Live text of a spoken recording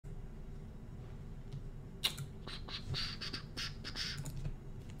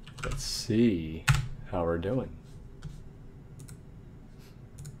Let's see how we're doing.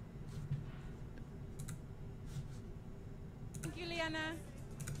 Thank you, Liana.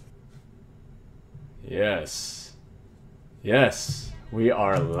 Yes. Yes, we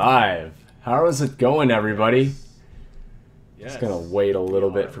are live. How is it going, everybody? Just gonna wait a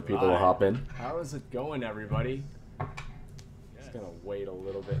little bit for people to hop in. How is it going, everybody? Just gonna wait a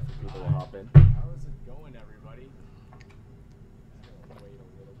little bit for people to hop in. How is it going, everybody?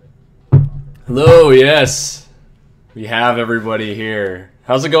 Hello, yes. We have everybody here.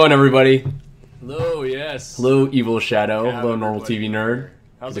 How's it going, everybody? Hello, yes. Hello, Evil Shadow. Hello, Normal TV Nerd.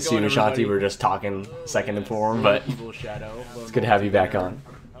 Good to see you, Nishanti. We were just talking second and form, but it's good to have you back on.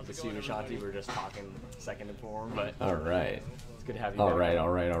 Good to see you, Nishanti. We were just talking second and form, but all right. It's good to have you back on.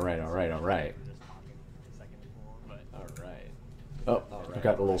 All right. Oh, I've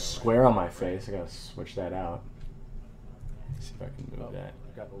got the little square on my face. I gotta switch that out. Let's see if I can move that.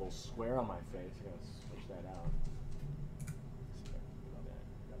 I've got the little square on my face. I gotta switch that out.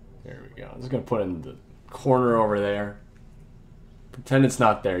 There we go. I'm just gonna put it in the corner over there. Pretend it's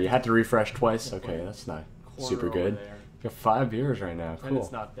not there. You had to refresh twice. Okay, that's not super good. You got 5 viewers right now. Cool.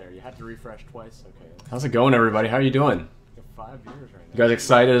 It's not there. You had to refresh twice. Okay. How's it going, everybody? How are you doing? You guys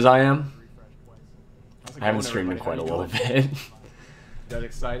excited as I am? I haven't streamed in quite a little bit. You guys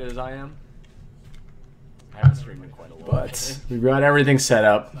excited as I am? I haven't streamed in quite a little bit. But we've got everything set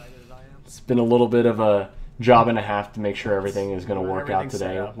up. It's been a little bit of a job and a half to make sure everything is going to work out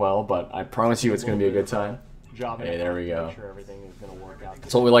today well, but I promise you it's going to be a good time. Hey, there we go.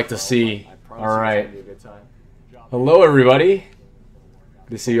 That's what we like to see. All right. Hello, everybody.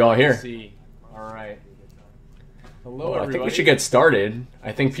 Good to see you all here. All right. Hello, everybody. I think we should get started.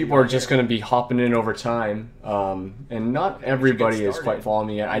 I think people are just going to be hopping in over time, and not everybody is quite following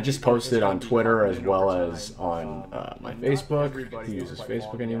me yet. I just posted on Twitter as well as on my Facebook. Who uses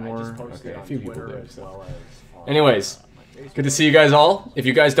Facebook anymore? Okay, a few people do. So. Anyways. Good to see you guys all. If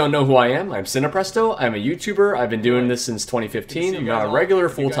you guys don't know who I am, I'm Cinepresto. I'm a YouTuber. I've been doing this since 2015. I'm not a regular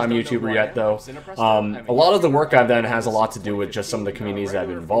full-time YouTuber yet, though. A lot of the work I've done has a lot to do with just some of the communities I've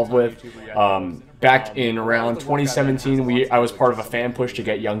been involved with. Back in around 2017, I was part of a fan push to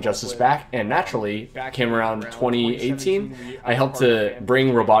get Young Justice back, and naturally, came around 2018, I helped to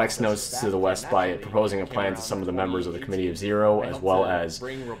bring robotics notes to the West by proposing a plan to some of the members of the Committee of Zero, as well as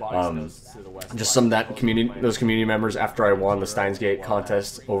just some of those community members after I won the Steins Gate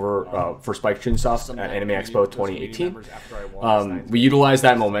contest over for Spike Chunsoft at Anime Expo 2018. We utilized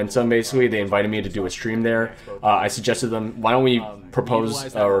that momentum, basically. They invited me to do a stream there. I suggested them, why don't we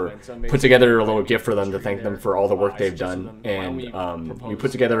propose or put together a little gift for them to thank them for all the work they've done, and we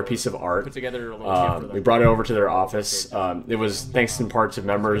put together a piece of art. We brought it over to their office. It was thanks in part to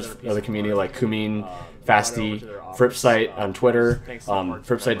members of the community like Kumin, Fasty, Fripsite on Twitter.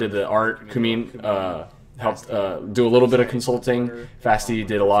 Fripsite did the art. Kumin helped do a little bit of consulting. Fasty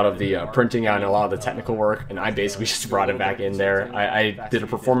did a lot of the printing out and a lot of the technical work, and I basically just brought it back in there. I did a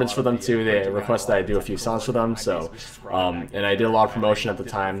performance for them too. They requested I do a few songs for them, so and I did a lot of promotion at the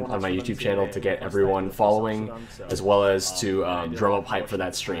time on my YouTube channel to get everyone following, as well as to drum up hype for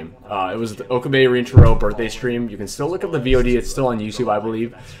that stream. It was the Okabe Rintaro birthday stream. You can still look up the VOD. It's still on YouTube, I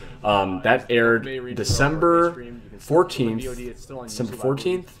believe. That aired December 14th. December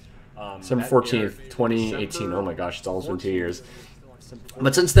 14th? December 14th, 2018. Oh my gosh, it's almost been 2 years.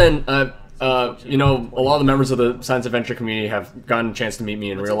 But since then, you know, a lot of the members of the science adventure community have gotten a chance to meet me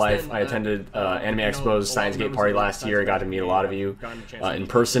in real life. I attended Anime Expo's Science Gate party last year. I got to meet a lot of you in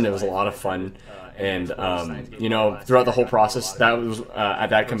person. It was a lot of fun. And, you know, throughout the whole process, that was at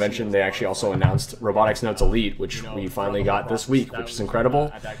that convention, they actually also announced Robotics Notes Elite, which we finally got this week, which is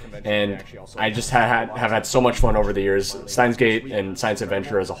incredible. And I just have had so much fun over the years. Steins Gate and Science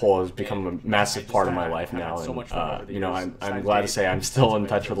Adventure as a whole has become a massive part of my life now. And, you know, I'm glad to say I'm still in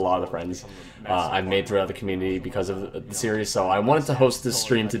touch with a lot of the friends I've made throughout the community because of the series. So I wanted to host this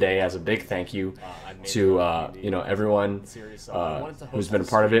stream today as a big thank you to, you know, everyone who's been a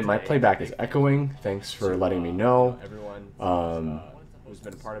part of it. My playback is echoing. Thanks for letting me know. Who's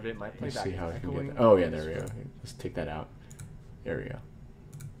been a part of it? My playback is echoing. Oh yeah, there we go. Let's take that out. There we go.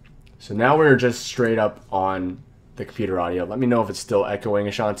 So now we're just straight up on the computer audio. Let me know if it's still echoing,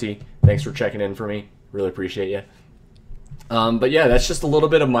 Ashanti. Thanks for checking in for me. Really appreciate you. But yeah, that's just a little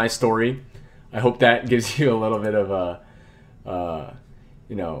bit of my story. I hope that gives you a little bit of a,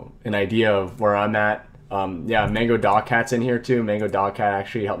 you know, an idea of where I'm at. Yeah, Mango Dogcat's in here too. Mango Dogcat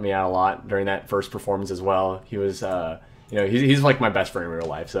actually helped me out a lot during that first performance as well. He was, you know, he's like my best friend in real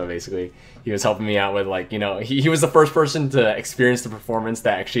life. So basically, he was helping me out with, like, you know, he was the first person to experience the performance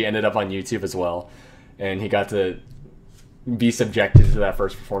that actually ended up on YouTube as well, and he got to be subjected to that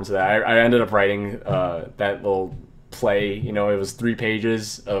first performance of that. I ended up writing that little play. You know, it was 3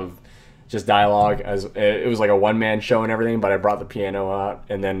 pages of just dialogue. As it was like a one-man show and everything, but I brought the piano out,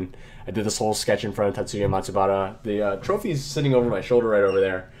 and then I did this whole sketch in front of Tatsuya Matsubara. The trophy's sitting over my shoulder right over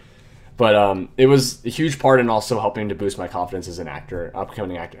there. But it was a huge part in also helping to boost my confidence as an actor,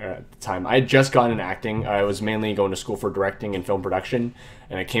 upcoming actor at the time. I had just gotten into acting. I was mainly going to school for directing and film production,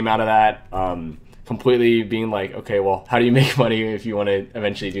 and I came out of that completely being like, okay, well, how do you make money if you want to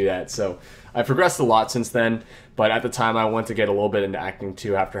eventually do that? So I progressed a lot since then, but at the time I wanted to get a little bit into acting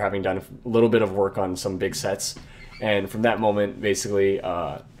too after having done a little bit of work on some big sets. And from that moment, basically,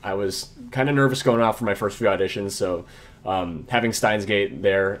 I was kind of nervous going out for my first few auditions, so having Steins Gate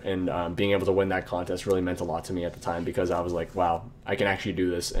there and being able to win that contest really meant a lot to me at the time, because I was like, wow, I can actually do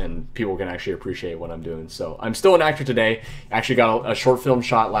this and people can actually appreciate what I'm doing. So I'm still an actor today. Actually got a short film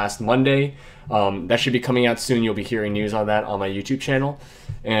shot last Monday. That should be coming out soon. You'll be hearing news on that on my YouTube channel.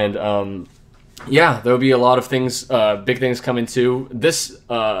 And yeah, there'll be a lot of things, big things coming too. This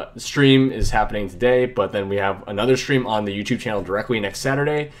stream is happening today, but then we have another stream on the YouTube channel directly next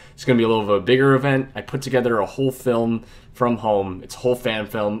Saturday. It's going to be a little of a bigger event. I put together a whole film from home. It's a whole fan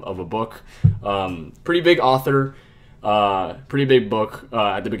film of a book. Pretty big author, pretty big book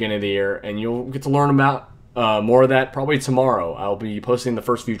at the beginning of the year, and you'll get to learn about more of that probably tomorrow. I'll be posting the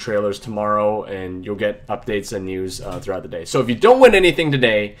first few trailers tomorrow, and you'll get updates and news throughout the day. So if you don't win anything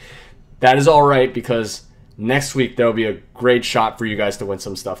today, that is all right, because next week there will be a great shot for you guys to win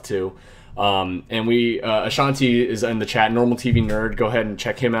some stuff too. And Ashanti is in the chat, Normal TV Nerd. Go ahead and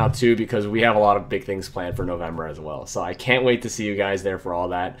check him out too, because we have a lot of big things planned for November as well. So I can't wait to see you guys there for all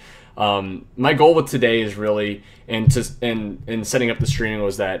that. My goal with today is really, in setting up the streaming,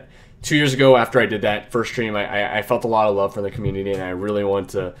 was that 2 years ago after I did that first stream, I felt a lot of love for the community, and I really wanted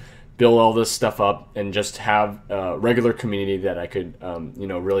to build all this stuff up and just have a regular community that I could,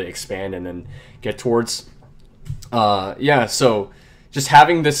 really expand and then get towards. So just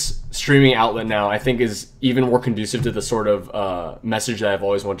having this streaming outlet now, I think, is even more conducive to the sort of message that I've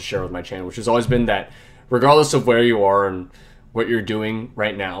always wanted to share with my channel, which has always been that regardless of where you are and what you're doing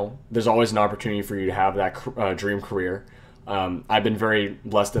right now, there's always an opportunity for you to have that dream career. I've been very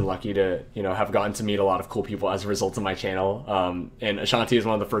blessed and lucky to, have gotten to meet a lot of cool people as a result of my channel. And Ashanti is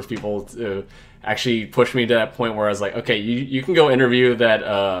one of the first people to actually push me to that point where I was like, okay, you can go interview that,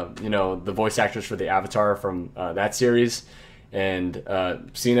 the voice actors for the Avatar from that series. And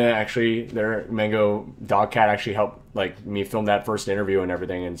Cena, actually, their Mango Dogcat, actually helped me film that first interview and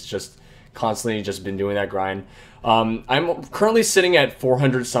everything. And it's just constantly just been doing that grind. I'm currently sitting at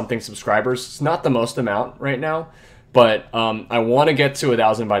 400 something subscribers. It's not the most amount right now, but I want to get to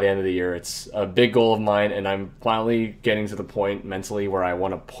 1,000 by the end of the year. It's a big goal of mine, and I'm finally getting to the point mentally where I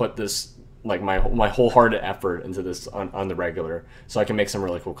want to put this, my wholehearted effort into this on the regular, so I can make some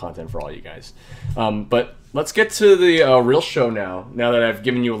really cool content for all you guys. But let's get to the real show now that I've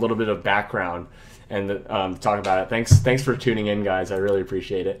given you a little bit of background and talk about it. Thanks for tuning in, guys. I really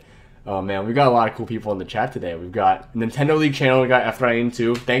appreciate it. Oh man, we've got a lot of cool people in the chat today. We've got Nintendo League channel, we got Ephraim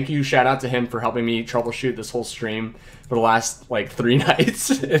too. Thank you, shout out to him for helping me troubleshoot this whole stream for the last 3 nights.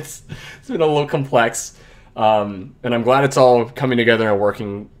 It's been a little complex. And I'm glad it's all coming together and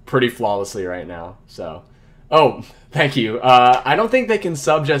working pretty flawlessly right now. So, thank you. I don't think they can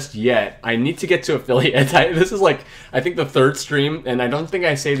sub just yet. I need to get to affiliate. This is I think the 3rd stream, and I don't think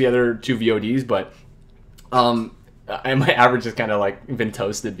I saved the other 2 VODs, but my average has kind of been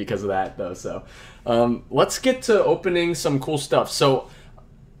toasted because of that though. So let's get to opening some cool stuff. So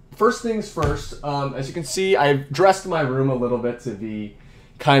first things first, as you can see, I've dressed my room a little bit to be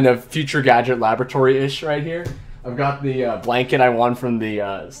kind of future gadget laboratory-ish right here. I've got the blanket I won from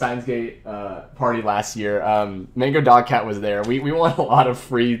the Steins Gate party last year. Mango Dogcat was there. We won a lot of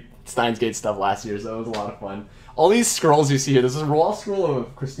free Steins Gate stuff last year, so it was a lot of fun. All these scrolls you see here, there's a wall scroll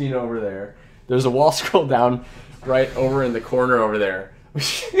of Christina over there. There's a wall scroll down right over in the corner over there.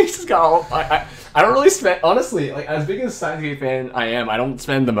 He's got all, I don't really spend, honestly, as big as a Steins Gate fan I am, I don't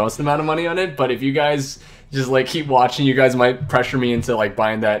spend the most amount of money on it, but if you guys just keep watching, you guys might pressure me into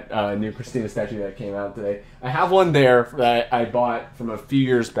buying that new Christina statue that came out today. I have one there that I bought from a few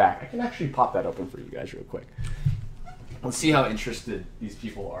years back. I can actually pop that open for you guys real quick. Let's see how interested these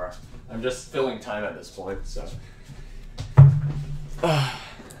people are. I'm just filling time at this point, so.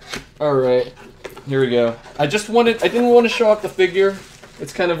 Alright, here we go. I didn't want to show off the figure.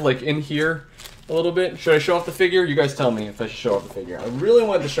 It's kind of in here a little bit. Should I show off the figure? You guys tell me if I should show off the figure. I really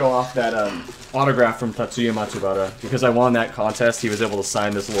wanted to show off that autograph from Tatsuya Matsubara because I won that contest. He was able to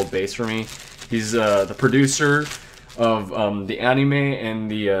sign this little base for me. He's the producer of the anime and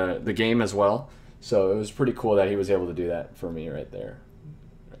the game as well. So it was pretty cool that he was able to do that for me right there.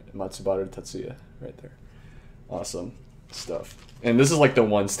 Matsubaru Tatsuya right there. Awesome stuff. And this is like the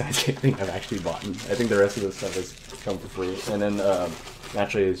one statue thing I've actually bought. I think the rest of this stuff has come for free. And then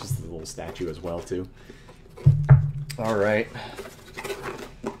naturally it's just a little statue as well too. All right.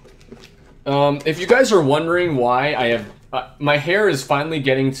 If you guys are wondering why I have my hair is finally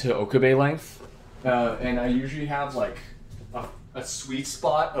getting to Okabe length, and I usually have like a sweet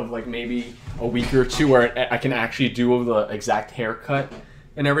spot of like maybe a week or two where I can actually do the exact haircut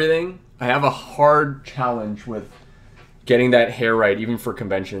and everything. I have a hard challenge with getting that hair right, even for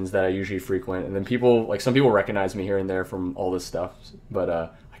conventions that I usually frequent. And then people, like some people recognize me here and there from all this stuff, but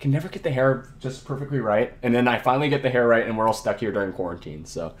I can never get the hair just perfectly right. And then I finally get the hair right, and we're all stuck here during quarantine.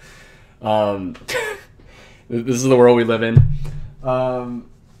 So this is the world we live in.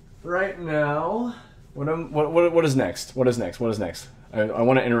 Right now, what is next? What is next? I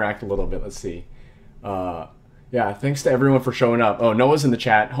want to interact a little bit. Let's see. Yeah, thanks to everyone for showing up. Oh, Noah's in the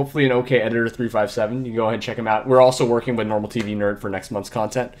chat. Hopefully an OK Editor 357. You can go ahead and check him out. We're also working with Normal TV Nerd for next month's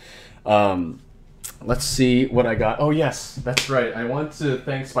content. Let's see what I got. Oh, yes, that's right. I want to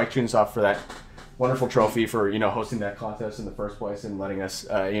thank Spike Chunsoft for that wonderful trophy for, you know, hosting that contest in the first place and letting us,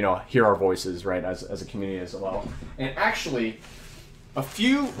 you know, hear our voices, right, as a community as well. And actually, a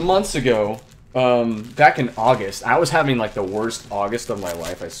few months ago, back in August, I was having like the worst August of my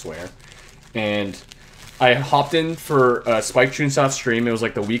life, I swear. And I hopped in for Spike Chunsoft's stream. It was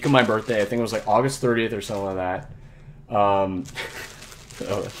like the week of my birthday. I think it was like August 30th or something like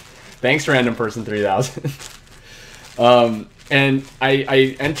that. Thanks, Random Person 3000. And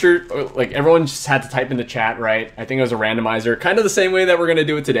I entered, like everyone just had to type in the chat, right? I think it was a randomizer, kind of the same way that we're gonna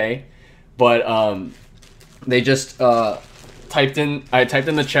do it today. But they just I typed in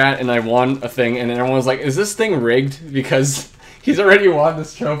the chat and I won a thing, and then everyone was like, "Is this thing rigged?" Because he's already won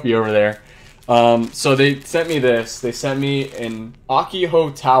this trophy over there. So they sent me this. They sent me an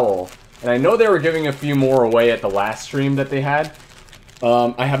Akiho towel, and I know they were giving a few more away at the last stream that they had.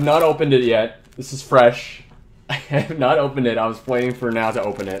 I have not opened it yet. This is fresh. I have not opened it. I was waiting for now to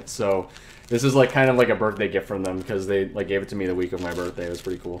open it. So this is like kind of like a birthday gift from them because they like gave it to me the week of my birthday. It was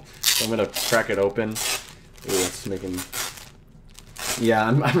pretty cool. So I'm gonna crack it open. Ooh, it's making. Yeah,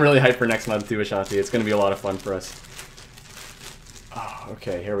 I'm really hyped for next month too, Ashanti. It's gonna be a lot of fun for us. Oh,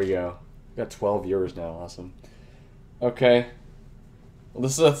 okay, here we go. We got 12 viewers now. Awesome. Okay. Well,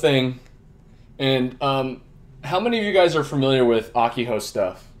 this is a thing. And how many of you guys are familiar with Akiho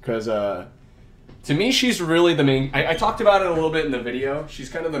stuff? Because to me, she's really the main... I talked about it a little bit in the video. She's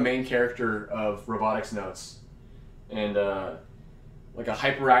kind of the main character of Robotics Notes. And like a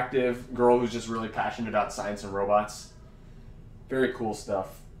hyperactive girl who's just really passionate about science and robots. Very cool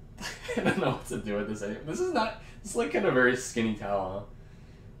stuff. I don't know what to do with this anymore. This is not... It's like kind of very skinny towel, huh?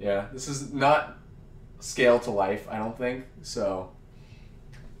 Yeah, this is not scale to life, I don't think. So,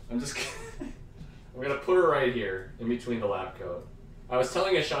 I'm just... I'm going to put her right here in between the lab coat. I was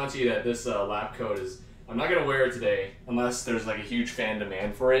telling Ashanti that this lab coat is... I'm not going to wear it today unless there's like a huge fan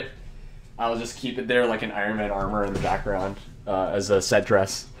demand for it. I'll just keep it there like an Iron Man armor in the background as a set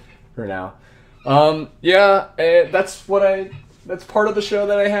dress for now. Yeah, that's part of the show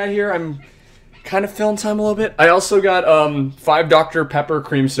that I had here. I'm kind of filling time a little bit. I also got 5 Dr. Pepper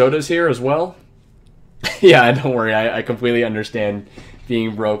cream sodas here as well. Yeah, don't worry. I completely understand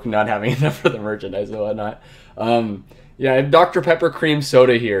being broke, not having enough for the merchandise and whatnot. Yeah, I have Dr. Pepper cream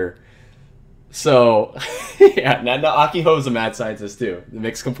soda here. So, yeah, now Akiho's a mad scientist too. It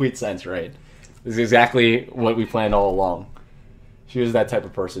makes complete sense, right? This is exactly what we planned all along. She was that type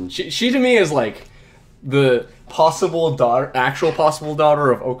of person. She to me is like the possible daughter, actual possible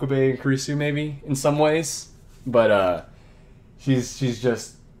daughter of Okabe and Kurisu, maybe in some ways. But she's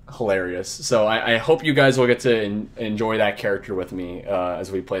just hilarious. So I hope you guys will get to enjoy that character with me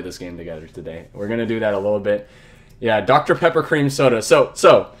as we play this game together today. We're gonna do that a little bit. Yeah, Dr. Pepper cream soda. So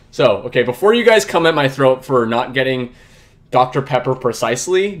okay, before you guys come at my throat for not getting Dr. Pepper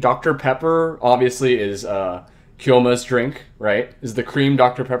precisely, Dr. Pepper obviously is Kyoma's drink, right? Is the cream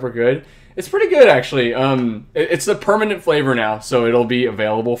Dr. Pepper good? It's pretty good, actually. It's a permanent flavor now, so it'll be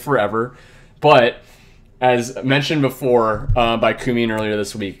available forever. But as mentioned before by Kumin earlier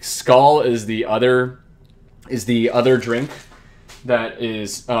this week, Skull is the other drink that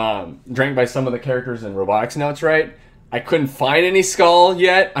is drank by some of the characters in Robotics Notes, right? I couldn't find any Skull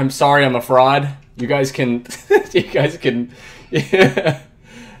yet. I'm sorry, I'm a fraud. You guys can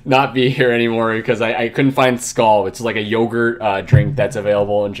not be here anymore because I couldn't find Skull. It's like a yogurt drink that's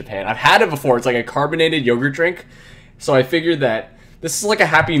available in Japan. I've had it before. It's like a carbonated yogurt drink. So I figured that this is like a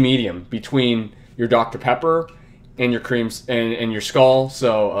happy medium between your Dr. Pepper and your creams and your skull.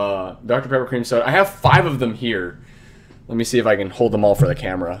 So Dr. Pepper cream soda. I have 5 of them here. Let me see if I can hold them all for the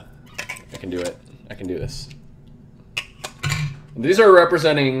camera. I can do it. I can do this. These are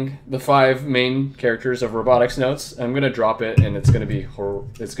representing the 5 main characters of Robotics Notes. I'm gonna drop it, and it's gonna be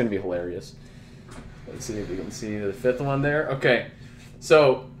hilarious. Let's see if you can see the 5th one there. Okay,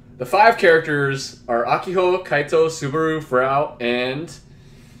 so the 5 characters are Akiho, Kaito, Subaru, Frau, and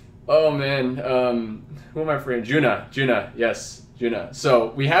oh man, who am I forgetting? Juna. Yes, Juna.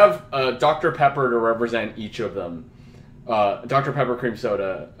 So we have Dr. Pepper to represent each of them. Dr. Pepper cream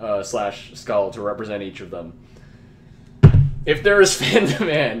soda / skull to represent each of them. If there is fan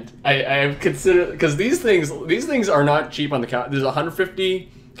demand, I have considered, because these things are not cheap on the count. There's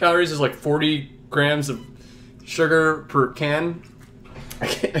 150 calories. There's like 40 grams of sugar per can. I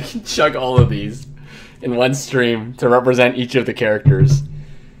can chug all of these in one stream to represent each of the characters.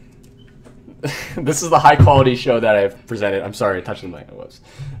 This is the high quality show that I've presented. I'm sorry, I touched the mic. I was.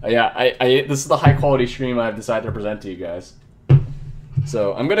 This is the high quality stream I've decided to present to you guys.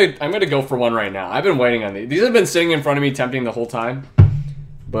 So I'm gonna go for one right now. I've been waiting on these. These have been sitting in front of me, tempting the whole time.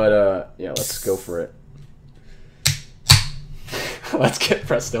 But yeah, let's go for it. Let's get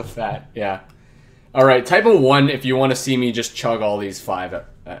Presto Fat. Yeah. All right. Type a 1 if you want to see me just chug all these 5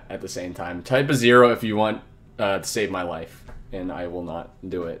 at the same time. Type a 0 if you want to save my life, and I will not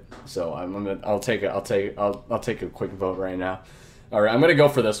do it. So I'll take a quick vote right now. All right. I'm gonna go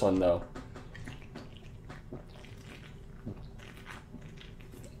for this one though.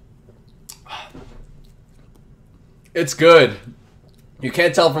 It's good. You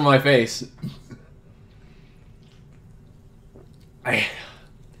can't tell from my face.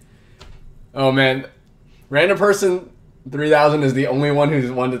 Oh man, random person 3000 is the only one who's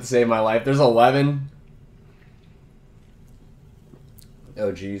wanted to save my life. There's 11.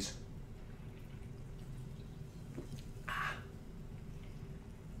 Oh jeez.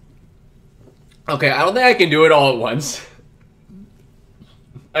 Okay, I don't think I can do it all at once.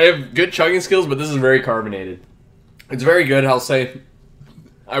 I have good chugging skills, but this is very carbonated. It's very good, I'll say.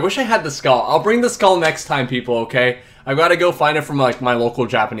 I wish I had the skull. I'll bring the skull next time, people, okay? I've got to go find it from like my local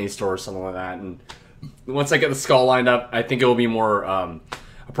Japanese store or something like that. And once I get the skull lined up, I think it will be more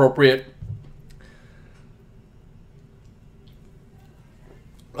appropriate.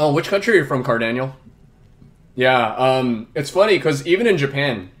 Oh, which country are you from, Cardaniel? Yeah, it's funny because even in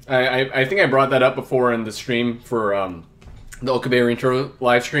Japan, I think I brought that up before in the stream for the Okabe Intro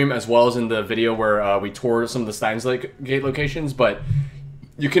live stream, as well as in the video where we toured some of the Steins Gate locations, but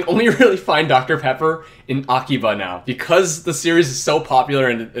you can only really find Dr. Pepper in Akiba now. Because the series is so popular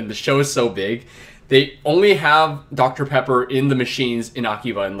and the show is so big, they only have Dr. Pepper in the machines in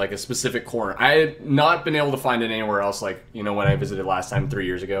Akiba in like a specific corner. I had not been able to find it anywhere else, like, you know, when I visited last time 3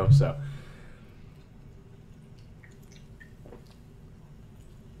 years ago, so.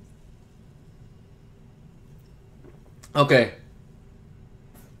 Okay.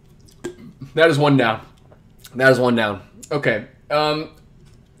 That is one down. That is one down. Okay.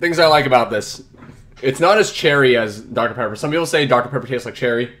 Things I like about this. It's not as cherry as Dr. Pepper. Some people say Dr. Pepper tastes like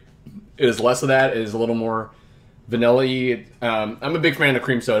cherry. It is less of that. It is a little more vanilla-y. I'm a big fan of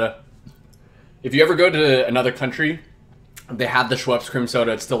cream soda. If you ever go to another country, they have the Schweppes cream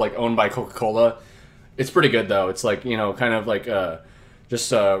soda. It's still like owned by Coca-Cola. It's pretty good though. It's like, you know, kind of like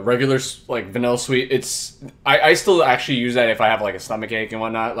just regular like vanilla sweet. I still actually use that if I have like a stomach ache and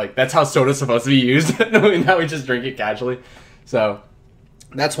whatnot. Like that's how soda's supposed to be used. Now we just drink it casually. So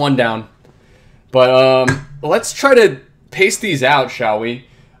that's one down. But let's try to pace these out, shall we?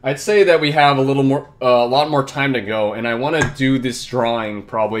 I'd say that we have a lot more time to go, and I want to do this drawing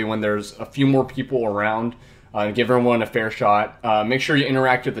probably when there's a few more people around, and give everyone a fair shot. Make sure you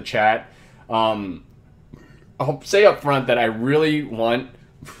interact with the chat. I'll say up front that I really want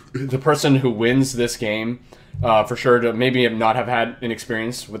the person who wins this game, for sure, to maybe not have had an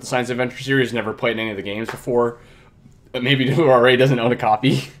experience with the Science Adventure series, never played any of the games before, but maybe who already doesn't own a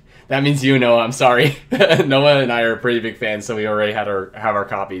copy. That means you, Noah. I'm sorry. Noah and I are pretty big fans, so we already have our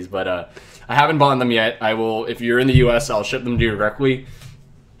copies, but I haven't bought them yet. I will, if you're in the US, I'll ship them to you directly.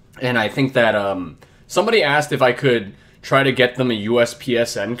 And I think that somebody asked if I could try to get them a US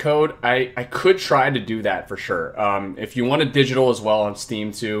PSN code. I could try to do that for sure. If you want a digital as well on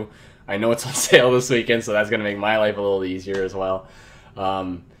Steam too, I know it's on sale this weekend, so that's going to make my life a little easier as well.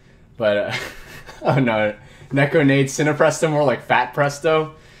 Oh no, Neko Nate, Cinepresto, more like Fat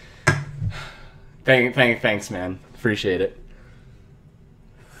Presto. Thanks, man. Appreciate it.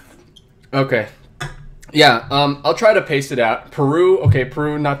 Okay. Yeah, I'll try to paste it out. Peru, okay,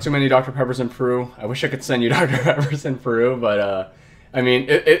 Peru, not too many Dr. Peppers in Peru. I wish I could send you Dr. Peppers in Peru, but, I mean,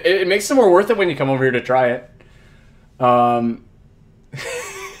 it makes it more worth it when you come over here to try it. Um,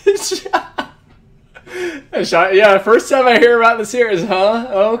 yeah, first time I hear about the series, huh?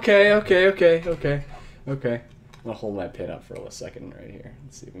 Okay. I'm gonna hold my pin up for a second right here.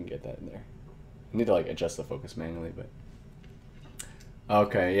 Let's see if we can get that in there. I need to like adjust the focus manually, but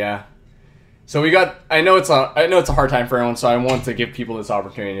okay, yeah. So we got. I know it's a hard time for everyone, so I want to give people this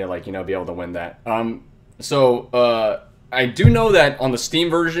opportunity to like be able to win that. I do know that on the Steam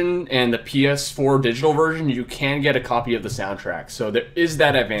version and the PS4 digital version, you can get a copy of the soundtrack. So there is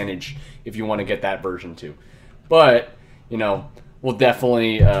that advantage if you want to get that version too. But we'll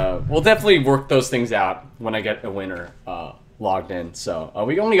definitely work those things out when I get a winner logged in. So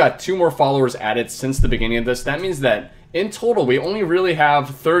we only got 2 more followers added since the beginning of this. That means that in total we only really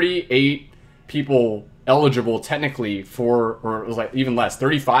have 38 people eligible technically for, or it was like even less,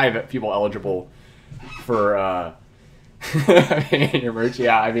 35 people eligible for your merch.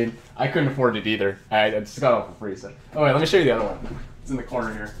 Yeah, I mean, I couldn't afford it either. I just got it for free. So, oh wait, let me show you the other one. It's in the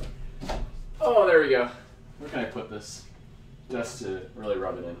corner here. Oh, there we go. Where can I put this? Just to really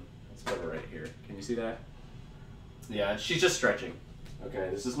rub it in. Let's put it right here. Can you see that? Yeah, she's just stretching. Okay,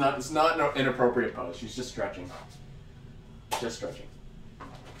 this is not. It's not an inappropriate pose. She's just stretching. Just stretching.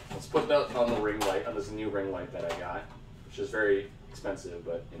 Let's put that on the ring light, on this new ring light that I got, which is very expensive,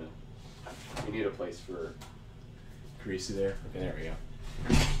 but we need a place for greasy there. Okay, there we go.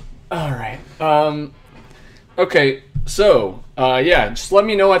 All right. Okay, so yeah, just let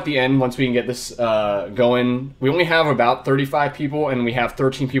me know at the end once we can get this going. We only have about 35 people, and we have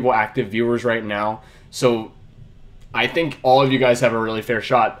 13 people active viewers right now. So I think all of you guys have a really fair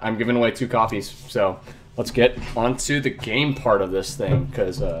shot. I'm giving away 2 copies, so let's get onto the game part of this thing,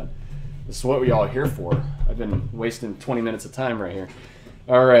 because this is what we all are here for. I've been wasting 20 minutes of time right here.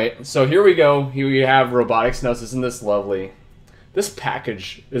 All right, so here we go. Here we have robotics notes. Isn't this lovely? This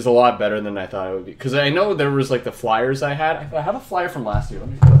package is a lot better than I thought it would be, because I know there was like the flyers I had. I have a flyer from last year. Let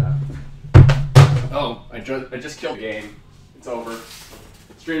me pull it out. Oh, I just killed the game. It's over.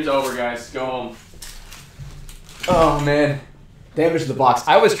 Stream's over, guys. Go home. Oh man, damage to the box.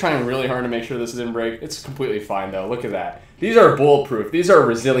 I was trying really hard to make sure this didn't break. It's completely fine though. Look at that. These are bulletproof. These are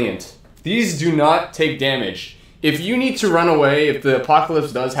resilient. These do not take damage. If you need to run away, if the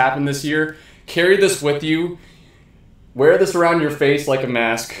apocalypse does happen this year, carry this with you. Wear this around your face like a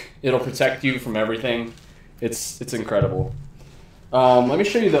mask. It'll protect you from everything. It's incredible. Let me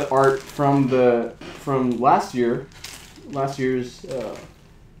show you the art from last year. Last year's.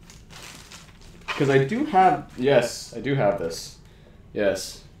 Because I do have. Yes, I do have this.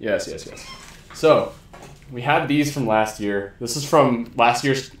 Yes. So we had these from last year. This is from last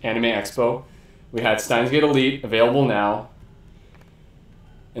year's Anime Expo. We had Steins Gate Elite available now.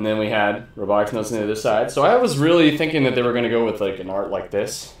 And then we had Robotics Notes on the other side. So I was really thinking that they were going to go with like an art like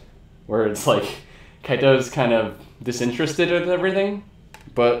this, where it's like Kaito's kind of disinterested in everything.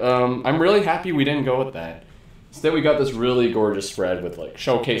 But I'm really happy we didn't go with that. Instead we got this really gorgeous spread with like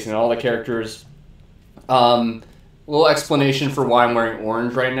showcasing all the characters. Little explanation for why I'm wearing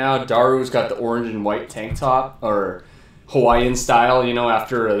orange right now. Daru's got the orange and white tank top, or Hawaiian style,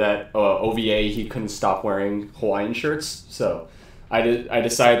 after that OVA, he couldn't stop wearing Hawaiian shirts. So I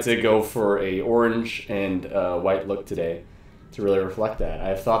decided to go for a orange and white look today to really reflect that.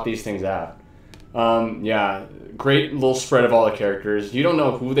 I've thought these things out. Yeah, great little spread of all the characters. You don't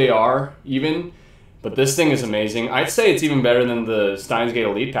know who they are even, but this thing is amazing. I'd say it's even better than the Steins Gate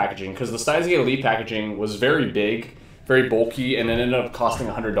Elite packaging, because the Steins Gate Elite packaging was very big, very bulky, and it ended up costing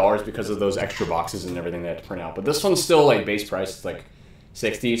 $100 because of those extra boxes and everything they had to print out. But this one's still like base price. It's like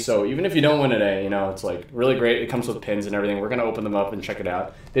 $60. So even if you don't win today, it's like really great. It comes with pins and everything. We're gonna open them up and check it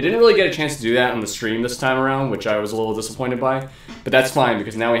out. They didn't really get a chance to do that on the stream this time around, which I was a little disappointed by. But that's fine,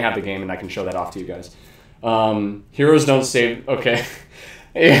 because now we have the game and I can show that off to you guys. Heroes don't save. Okay.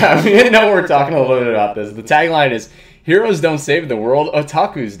 Yeah, we didn't know we were talking a little bit about this. The tagline is, "Heroes don't save the world,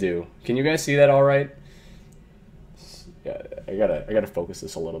 otakus do." Can you guys see that all right? Yeah, I gotta focus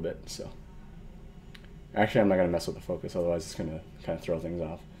this a little bit. So actually, I'm not gonna mess with the focus, otherwise it's gonna kind of throw things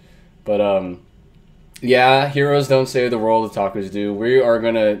off. But yeah, heroes don't save the world, otakus do. We are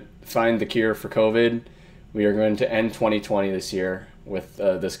gonna find the cure for COVID. We are going to end 2020 this year with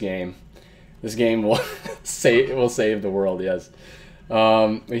this game. This game will save the world. Yes.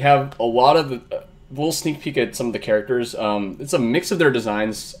 We have a lot of the. We'll sneak peek at some of the characters. It's a mix of their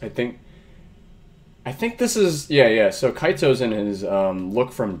designs. I think this is yeah. So Kaito's in his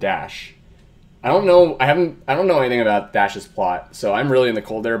look from Dash. I don't know. I don't know anything about Dash's plot, so I'm really in the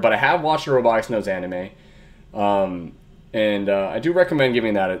cold there. But I have watched the Robotics Notes anime, And I do recommend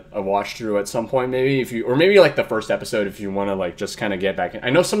giving that a watch through at some point, maybe if you, or maybe like the first episode if you want to like just kind of get back in. I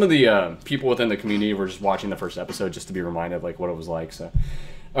know some of the people within the community were just watching the first episode just to be reminded of like what it was like. So,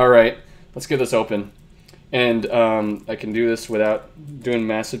 all right, let's get this open, and I can do this without doing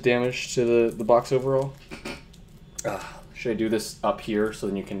massive damage to the box overall. Should I do this up here so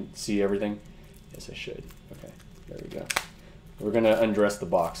then you can see everything? Yes, I should. Okay, there we go. We're gonna undress the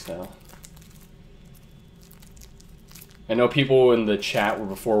box now. I know people in the chat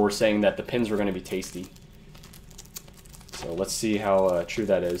before were saying that the pins were going to be tasty. So let's see how true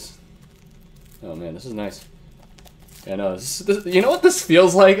that is. Oh man, this is nice. I know. You know what this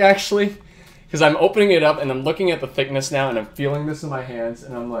feels like, actually? Because I'm opening it up and I'm looking at the thickness now and I'm feeling this in my hands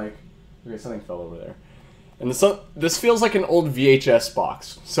and I'm like, okay, something fell over there. And this feels like an old VHS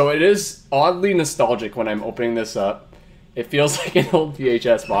box. So it is oddly nostalgic when I'm opening this up. It feels like an old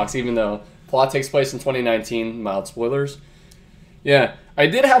VHS box, even though plot takes place in 2019, mild spoilers. Yeah, I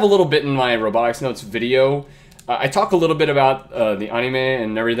did have a little bit in my Robotics Notes video. I talk a little bit about the anime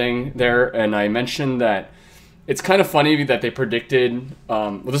and everything there, and I mentioned that it's kind of funny that they predicted,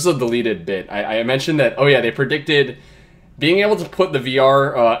 well, this is a deleted bit. I mentioned that, oh yeah, they predicted being able to put the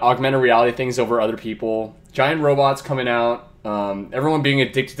VR augmented reality things over other people, giant robots coming out, everyone being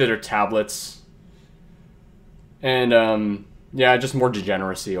addicted to their tablets, and yeah, just more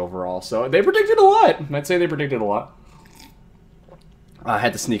degeneracy overall. So they predicted a lot. I'd say they predicted a lot. I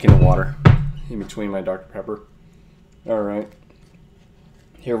had to sneak in the water in between my Dr. Pepper. All right.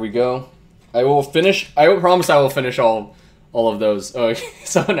 Here we go. I will finish. I will promise I will finish all of those. Oh,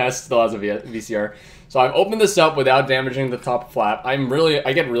 someone asked still has a VCR. So I've opened this up without damaging the top flap. I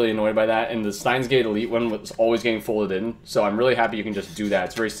get really annoyed by that. And the Steins Gate Elite one was always getting folded in. So I'm really happy you can just do that.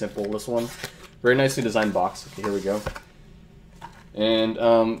 It's very simple, this one. Very nicely designed box. Okay, here we go. And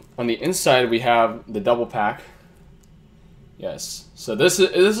on the inside we have the double pack. Yes. So this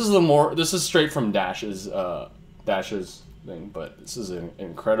is straight from Dash's thing, but this is an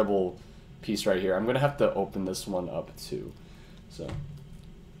incredible piece right here. I'm gonna have to open this one up too. So,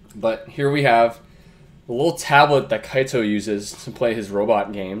 but here we have the little tablet that Kaito uses to play his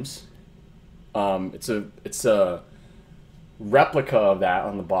robot games. It's a replica of that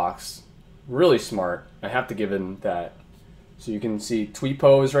on the box. Really smart. I have to give him that. So you can see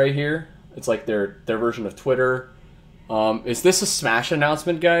Tweepo is right here. It's like their version of Twitter. Is this a Smash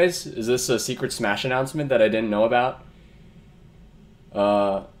announcement, guys? Is this a secret Smash announcement that I didn't know about?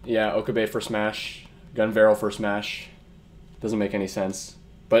 Yeah, Okabe for Smash. Gun Barrel for Smash. Doesn't make any sense.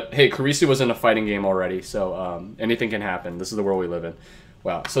 But hey, Kurisu was in a fighting game already, so anything can happen. This is the world we live in.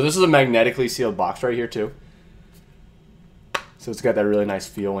 Wow. So this is a magnetically sealed box right here, too. So it's got that really nice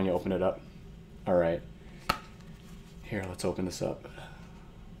feel when you open it up. All right. Here, let's open this up.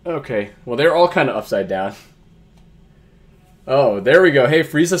 Okay, well, they're all kind of upside down. Oh, there we go. Hey,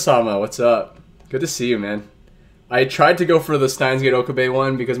 Frieza-sama, what's up? Good to see you, man. I tried to go for the Steins Gate Okabe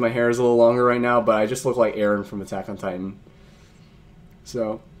one because my hair is a little longer right now, but I just look like Eren from Attack on Titan.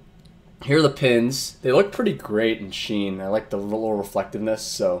 So, here are the pins. They look pretty great in sheen. I like the little reflectiveness,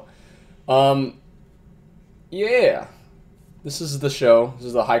 so... yeah. This is the show. This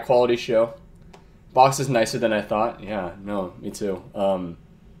is the high-quality show. Box is nicer than I thought. Yeah, no, me too.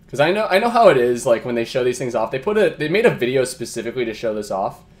 Because I know how it is. Like when they show these things off, they made a video specifically to show this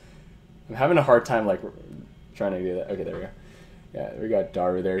off. I'm having a hard time like trying to do that. Okay, there we go. Yeah, we got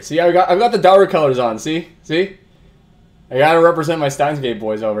Daru there. See, I've got the Daru colors on. See, I gotta represent my Steins Gate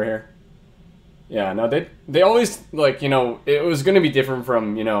boys over here. Yeah, no, they always like it was gonna be different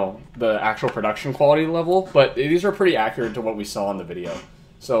from the actual production quality level, but these are pretty accurate to what we saw in the video.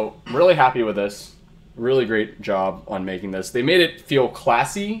 So I'm really happy with this. Really great job on making this. They made it feel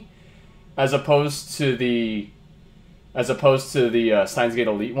classy, as opposed to the Steins Gate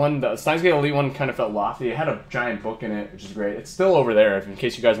Elite one. The Steins Gate Elite one kind of felt lofty. It had a giant book in it, which is great. It's still over there. In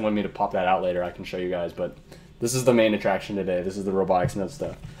case you guys want me to pop that out later, I can show you guys. But this is the main attraction today. This is the Robotics Note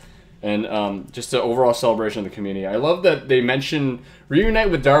stuff. And just an overall celebration of the community. I love that they mention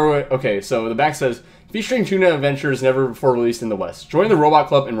reunite with Daru. Okay, so the back says, featuring tuna adventures never before released in the West. Join the Robot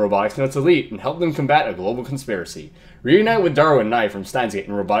Club and Robotics Notes Elite and help them combat a global conspiracy. Reunite with Daru and Nai from Steins Gate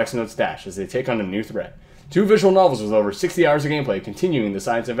and Robotics Notes Dash as they take on a new threat. 2 visual novels with over 60 hours of gameplay, continuing the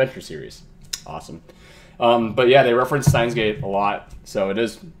Science Adventure series. Awesome. But yeah, they reference Steins Gate a lot, so it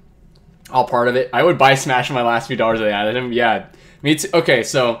is all part of it. I would buy Smash in my last few dollars they added him. Yeah, me too. Okay,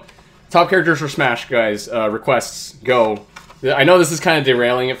 so top characters for Smash, guys. Requests, go. I know this is kind of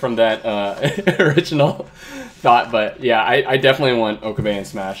derailing it from that original thought, but yeah, I definitely want Okabe and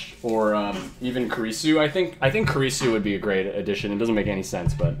Smash, or even Kurisu. I think Kurisu would be a great addition. It doesn't make any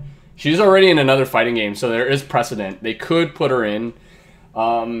sense, but She's already in another fighting game, so there is precedent. They could put her in.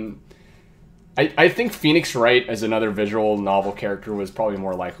 I think Phoenix Wright as another visual novel character was probably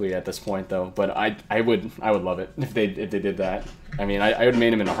more likely at this point, though. But I would love it if they did that. I mean, I would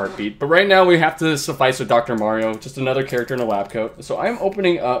make him in a heartbeat. But right now we have to suffice with Dr. Mario, just another character in a lab coat. So I'm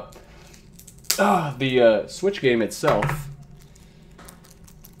opening up the Switch game itself.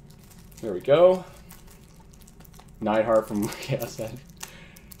 There we go. Neidhart from Chaos Head.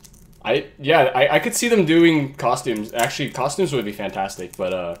 I could see them doing costumes. Actually, costumes would be fantastic,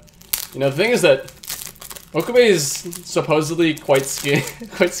 but you know, the thing is that Okabe is supposedly quite skinny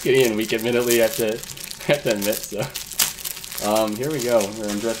and weak. Admittedly, I have to admit. So, here we go.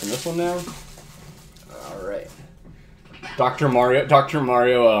 I'm dressing this one now. All right, Dr.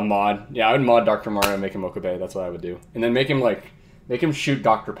 Mario mod. Yeah, I would mod Dr. Mario and make him Okabe. That's what I would do, and then make him shoot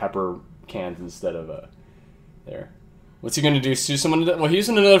Dr. Pepper cans instead of there. What's he gonna do? Sue someone? Well, he's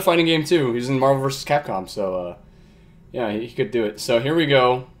in another fighting game too. He's in Marvel vs. Capcom, so yeah, he could do it. So here we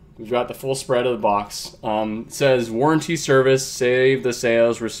go. We've got the full spread of the box. It says warranty service, save the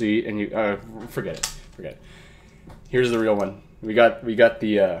sales receipt, and you forget it. Here's the real one. We got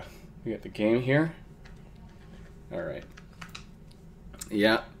the game here. All right.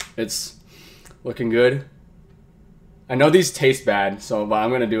 Yeah, it's looking good. I know these taste bad, but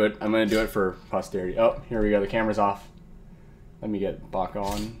I'm gonna do it. I'm gonna do it for posterity. Oh, here we go. The camera's off. Let me get Bach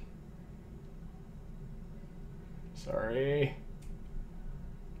on. Sorry.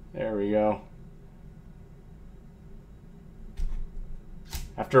 There we go.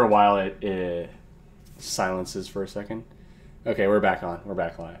 After a while, it silences for a second. Okay, we're back on. We're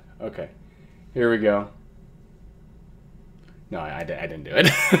back live. Okay, here we go. No, I didn't do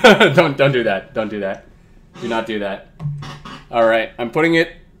it. Don't do that. Don't do that. Do not do that. All right, I'm putting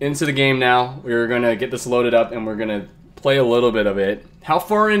it into the game now. We're gonna get this loaded up, and we're gonna play a little bit of it. How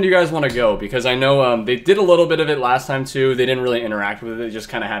far in do you guys want to go? Because I know they did a little bit of it last time too. They didn't really interact with it. They just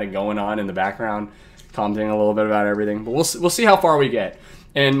kind of had it going on in the background, commenting a little bit about everything. But we'll see how far we get.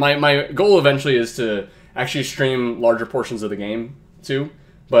 And my goal eventually is to actually stream larger portions of the game too.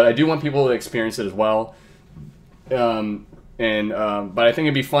 But I do want people to experience it as well. But I think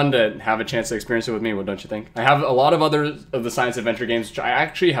it'd be fun to have a chance to experience it with me. What don't you think? I have a lot of other of the science adventure games which I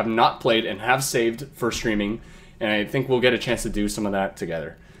actually have not played and have saved for streaming. And I think we'll get a chance to do some of that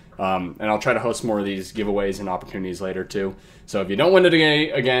together. And I'll try to host more of these giveaways and opportunities later, too. So if you don't win it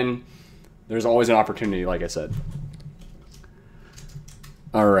again, there's always an opportunity, like I said.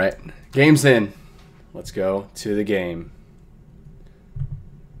 All right. Game's in. Let's go to the game.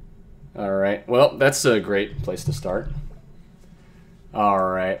 All right. Well, that's a great place to start. All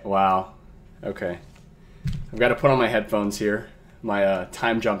right. Wow. Okay. I've got to put on my headphones here. My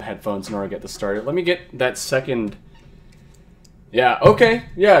time jump headphones in order to get this started. Let me get that second. Yeah, okay.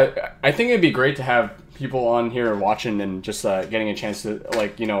 Yeah, I think it'd be great to have people on here watching and just getting a chance to,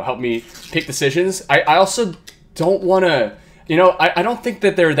 like, you know, help me pick decisions. I also don't want to, you know, I don't think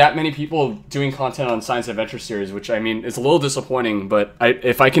that there are that many people doing content on Science Adventure Series, which, I mean, is a little disappointing, but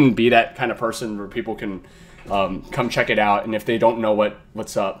if I can be that kind of person where people can come check it out, and if they don't know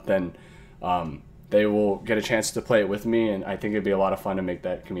what's up, then they will get a chance to play it with me, and I think it'd be a lot of fun to make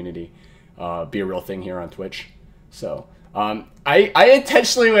that community be a real thing here on Twitch. So I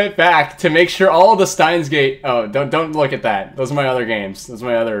intentionally went back to make sure all the Steins Gate. Oh, don't look at that. Those are my other games. Those are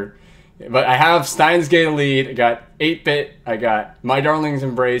my other. But I have Steins Gate Elite. I got 8-Bit. I got My Darling's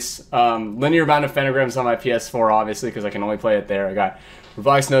Embrace. Linear Bound of Phanograms on my PS4, obviously, because I can only play it there. I got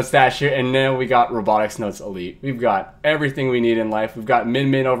Robotics Notes Dash here, and then we got Robotics Notes Elite. We've got everything we need in life. We've got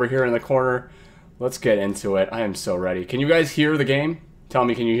Min over here in the corner. Let's get into it. I am so ready. Can you guys hear the game? Tell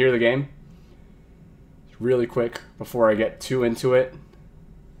me, can you hear the game? Really quick before I get too into it.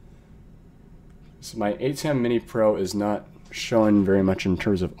 So my ATEM Mini Pro is not showing very much in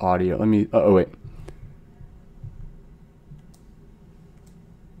terms of audio. Let me, oh wait.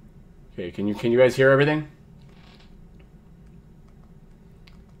 Okay, can you guys hear everything?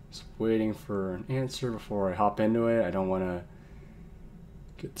 Just waiting for an answer before I hop into it. I don't want to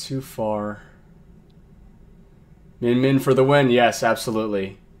get too far. Min for the win. Yes,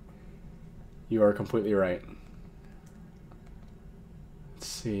 absolutely. You are completely right. Let's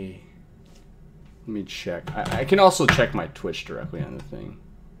see. Let me check. I can also check my Twitch directly on the thing.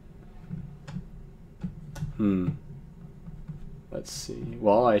 Let's see.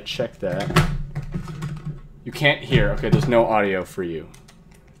 While I check that. You can't hear. Okay, there's no audio for you.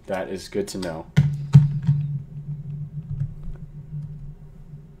 That is good to know.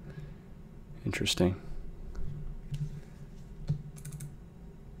 Interesting.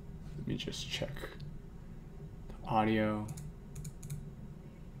 Let me just check the audio.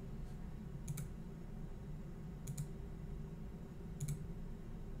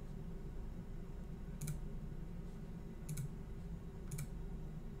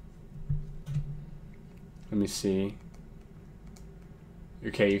 me see.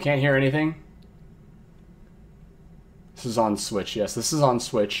 Okay, you can't hear anything? This is on Switch. Yes, this is on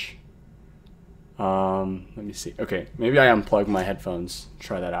Switch. Let me see. Okay, maybe I unplugged my headphones.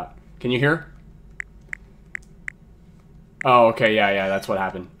 Try that out. Can you hear? Oh, okay, yeah, that's what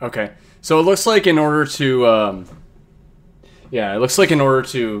happened. Okay, so it looks like in order to, yeah, it looks like in order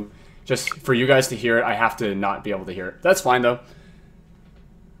to, just for you guys to hear it, I have to not be able to hear it. That's fine, though.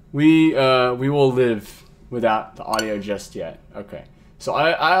 We will live without the audio just yet. Okay, so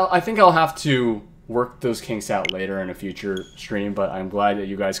I think I'll have to work those kinks out later in a future stream, but I'm glad that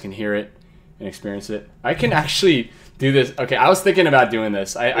you guys can hear it and experience it. I can actually do this. Okay, I was thinking about doing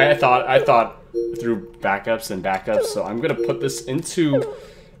this. I thought through backups and backups, so I'm gonna put this into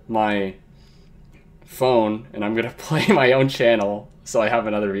my phone and I'm gonna play my own channel so I have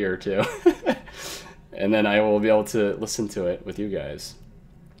another viewer too. And then I will be able to listen to it with you guys.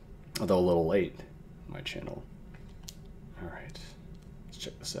 Although a little late, my channel. Alright, let's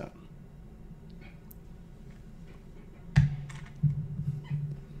check this out.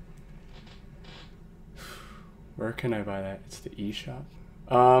 Where can I buy that? It's the eShop.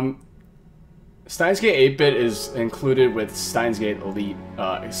 Steins Gate 8-bit is included with Steins Gate Elite.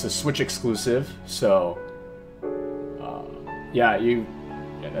 It's a Switch exclusive, so yeah,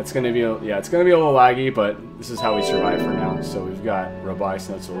 that's gonna be it's gonna be a little laggy, but this is how we survive for now. So we've got Robotics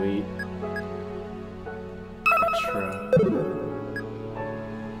Notes Elite, Extra.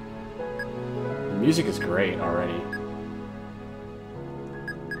 The music is great already.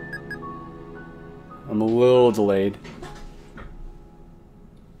 I'm a little delayed.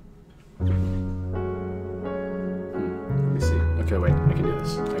 Let me see. Okay, wait. I can do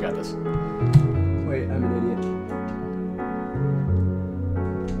this. I got this. Wait, I'm an idiot.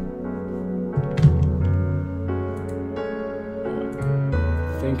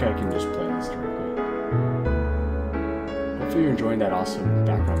 I think I can just play this directly. Hopefully you're enjoying that awesome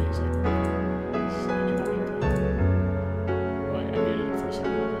background music.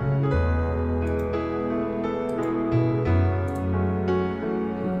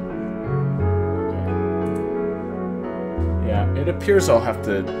 It appears I'll have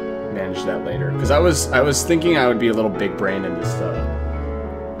to manage that later, because I was thinking I would be a little big brain and just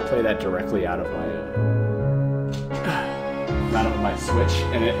play that directly out of my Switch,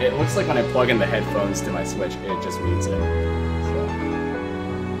 and it looks like when I plug in the headphones to my Switch, it just reads it. So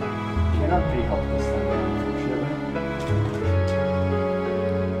cannot be helped this time, unfortunately.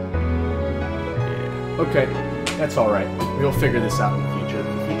 Yeah. Okay, that's all right. We'll figure this out in the future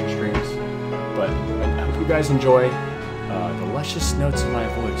streams. But I hope you guys enjoy the luscious notes of my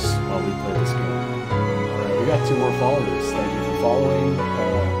voice while we play this game. Alright, we got 2 more followers. Thank you for following.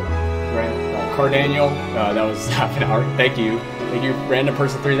 Cardaniel, that was half an hour. Thank you. Thank you, Random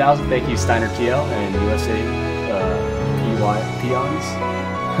Person 3000. Thank you, Steiner TL and USA PY Peons.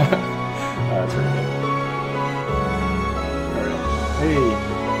 That's pretty good. Alright. Hey,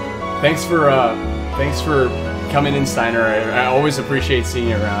 thanks for coming in, Steiner. I always appreciate seeing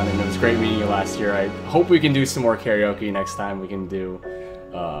you around, and it was great meeting you last year. I hope we can do some more karaoke next time. We can do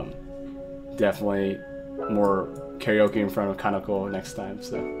definitely more karaoke in front of Kanako next time.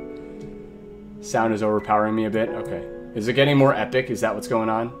 So sound is overpowering me a bit. Okay, is it getting more epic? Is that what's going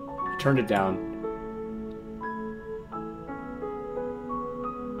on? I turned it down.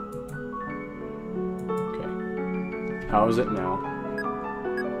 Okay, how is it now?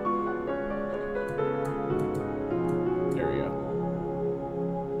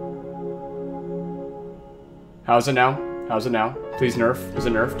 How's it now? How's it now? Please nerf. Is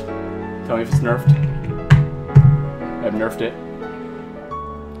it nerfed? Tell me if it's nerfed. I've nerfed it.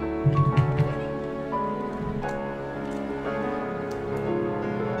 Okay.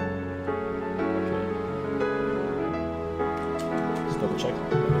 Just double check.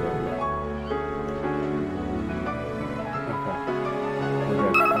 Okay.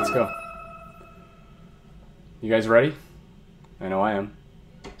 We're good. Let's go. You guys ready? I know I am.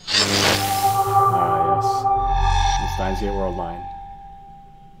 Yes. Steins Gate Worldline.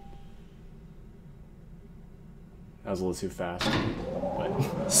 That was a little too fast. But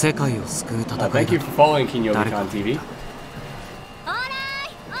thank you for following KinyobiCon TV.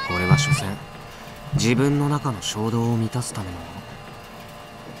 これは所詮自分の中の衝動を満たすためのもの。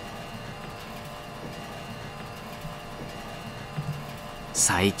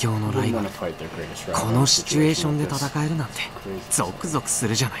最強のライバル、このシチュエーションで戦えるなんてゾクゾクす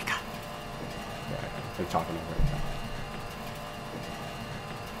るじゃないか。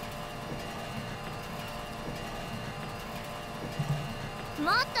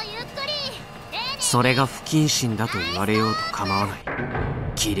それが不謹慎だと言われようと構わない。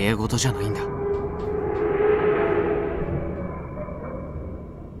綺麗事じゃないんだ。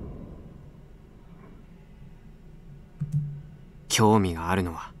興味がある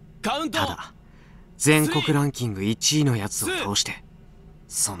のはただ全国ランキング1位のやつを通して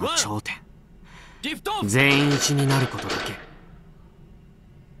その頂点全員一になることだけ。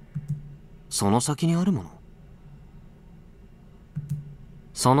その先にあるもの、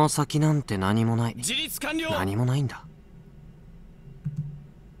その先なんて何もない。何もないんだ。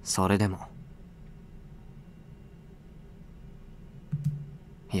それでも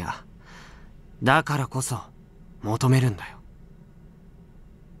いや、だからこそ求めるんだよ。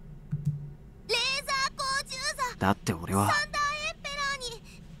レーザー光柱座、だって俺はサンダーエンペラーに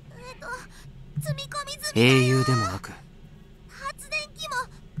積み込み済み英雄でもなく発電機も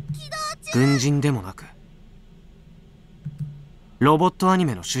起動中。軍人でもなくロボットアニ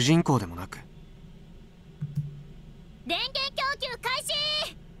メの主人公でもなく。電源供給開始。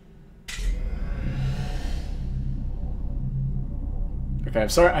Okay, I'm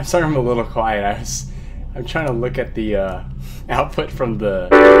sorry I'm a little quiet. I'm trying to look at the output from the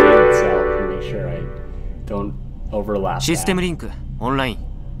game itself and make sure I don't overlap システム that. リンクオンライン。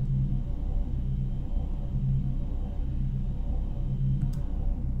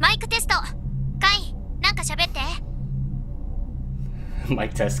マイクテスト。カイ、なんか喋って。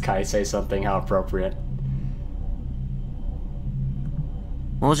Mike test Kai say something, how appropriate.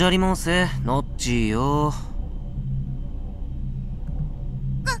 おじゃりもんせノッチーよ。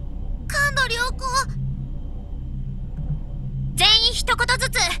感度良好。全員一言ず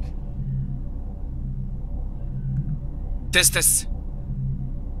つ。テステス。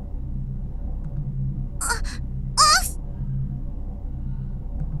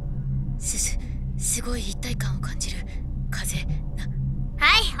すごい一体感を感じる。風な。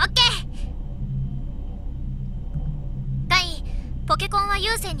はい、オッケー。カイ、ポケコンは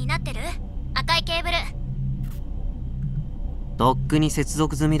有線になってる？赤いケーブル。ドックに接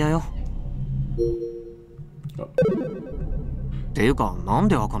続済みだよ。っていうかなん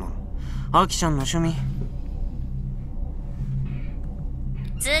で赤なの？アキちゃんの趣味。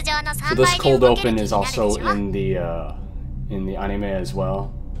通常の So 3 this 倍で cold 動ける open 気に is なるでし also ょ？ in the anime as well.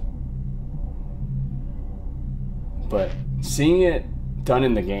 But seeing it done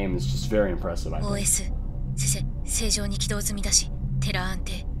in the game is just very impressive, I think. OS 正常に起動済みだし、テラー安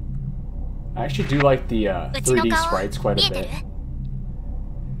定。I actually do like the 3D sprites quite 見 a えて bit. る？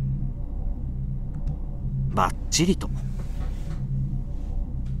バッチリと。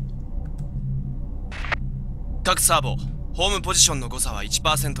各サーボ、ホームポジションの誤差は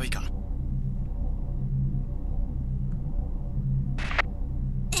 1% 以下。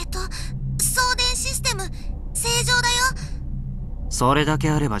送電システム正常だよ。それだけ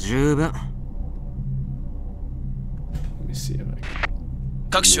あれば十分。Let me see if I can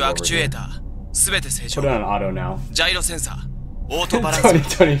各種アクチュエーター、すべて正常。 put it on auto now. ジャイロセンサー、オートバランス、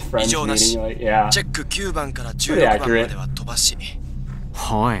 2020異 friends 常なし。 meeting, like, yeah. チェック9番から16番までは飛ばし。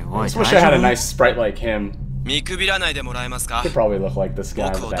おいお I い just wish I had a 大 nice sprite like him. 見くびらないでもらえますか？ Could probably look like this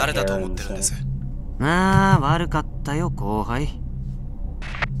guy 僕 with を that 誰だと hair 思っ and てるんです。 stuff. ああ悪かったよ後輩。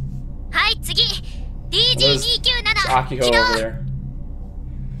はい次 There's DG297 起 Akiko 動。 over there.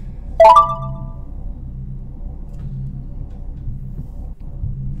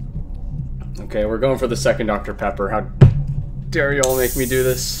 Okay, we're going for the second Dr. Pepper. How dare you all make me do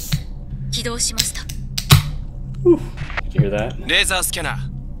this? 起動しました。 Did you hear that? レーザースキャナー、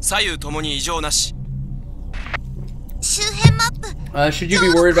左右ともに異常なし。周辺マップ。 Should you be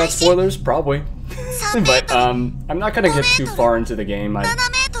worried about spoilers? Probably. But I'm not gonna get too far into the game. I 7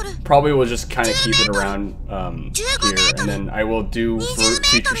メートル。 probably will just kind of keep it around here, and then I will do for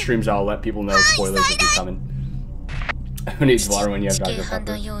future streams. I'll let people know spoilers will be coming. Who needs water when you have 地形 Dr. 判 Pepper?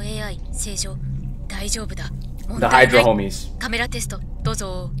 断用 AI 正常。大丈夫だ。問 The 題 Hydra ない。 homies. カメラテストどう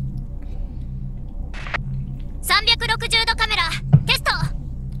ぞ。360度カメラテスト。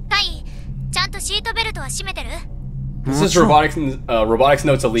カイ、ちゃんとシートベルトは締めてる？ This is Robotics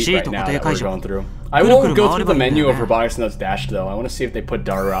Notes Elite right now that we're going through. I will go through the menu of Robotics Notes Dash though. I want to see if they put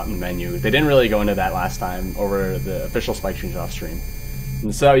Daru out in the menu. They didn't really go into that last time over the official Spike Streams off stream.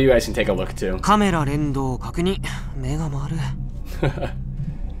 And so you guys can take a look too. カメラ連動確認。目が回る。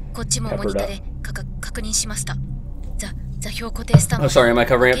こっちもモニタで確認しました。座標固定スタンプ。 Oh, sorry, am I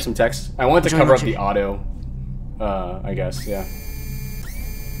covering up some text? I wanted to cover up the auto. I guess, yeah.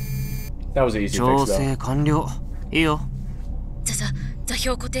 That was an easy 調 fix though. 整完了。いいよ。座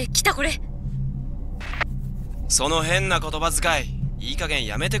標固定来たこれ。その変な言葉遣い、いい加減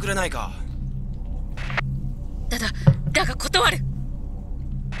やめてくれないか。だが断る。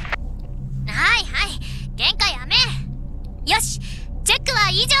はいはい、限界やめ。よし、チェックは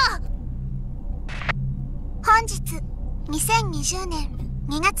以上。本日2020年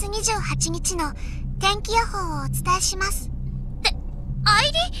2月28日の天気予報をお伝えします。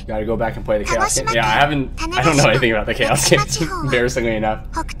Gotta go back and play the Chaos game. Yeah, I don't know anything about the Chaos games, embarrassingly enough.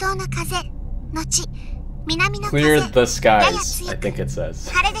 Clear the skies, I think it says.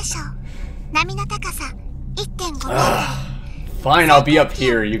 Fine, I'll be up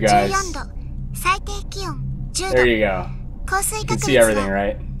here, you guys. There you go. You can see everything,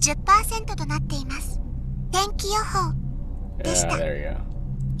 right? Yeah, there you go.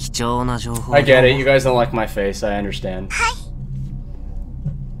 I get it, you guys don't like my face, I understand. I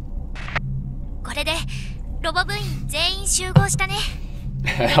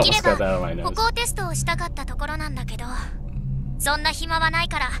almost got that out of my nose.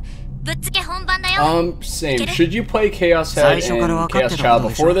 Same. Should you play Chaos Head and Chaos Child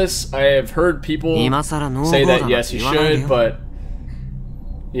before this? I have heard people say that yes, you should, but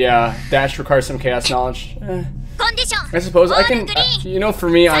yeah, Dash requires some Chaos knowledge. I suppose I can, you know, for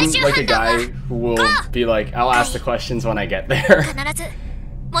me, I'm like a guy who will be like, I'll ask the questions when I get there.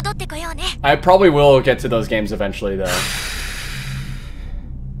 I probably will get to those games eventually, though.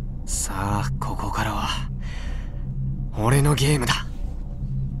 さあ、ここからは俺のゲームだ。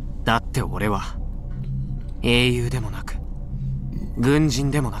だって俺は英雄でもなく、軍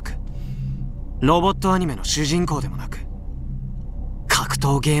人でもなく、ロボットアニメの主人公でもなく、格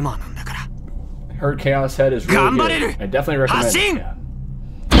闘ゲーマーなんだから。Heard Chaos Head is really good. I definitely recommend it. Yeah.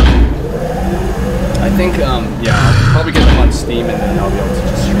 I think, yeah, I'll probably get them on Steam and then I'll be able to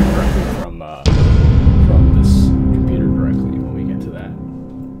just stream directly from this computer directly when we get to that.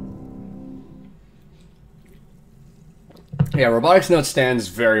 Yeah, Robotics Note stands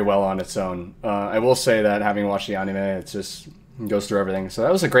very well on its own. I will say that having watched the anime, it just goes through everything. So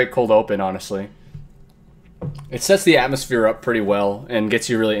that was a great cold open, honestly. It sets the atmosphere up pretty well and gets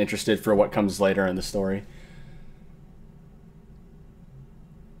you really interested for what comes later in the story.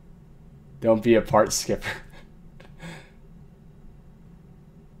 Don't be a part skipper.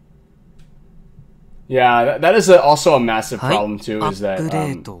 Yeah, that is also a massive problem too, is that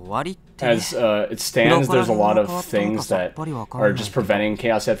as it stands, there's a lot of things that are just preventing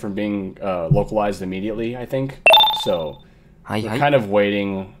Chaos Head from being localized immediately, I think. So we're kind of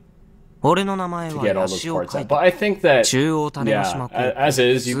waiting to get all those parts out. But I think that, yeah, as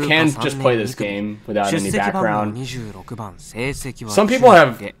is, you can just play this game without any background. Some people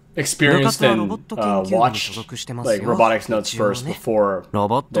have experienced and watched like Robotics Notes first before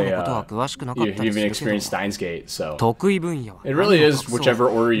they even experienced Steins Gate, so it really is whichever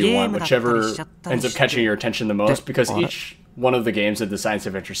order you want, whichever ends up catching your attention the most, because each one of the games of the Science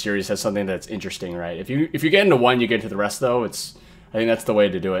Adventure series has something that's interesting, right? If you get into one, you get into the rest, though. I think that's the way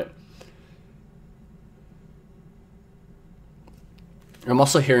to do it. I'm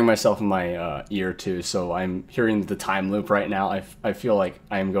also hearing myself in my ear too, so I'm hearing the time loop right now. I feel like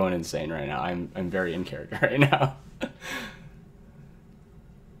I'm going insane right now. I'm very in character right now.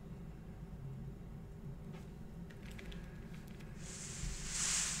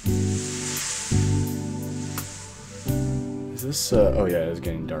 Is this oh yeah, it's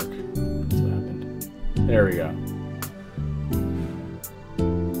getting dark. That's what happened. There we go.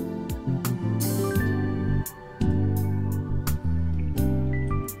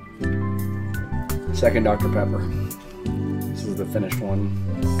 Second Dr. Pepper. This is the finished one.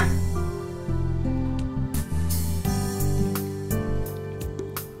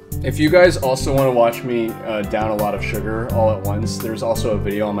 If you guys also want to watch me down a lot of sugar all at once, there's also a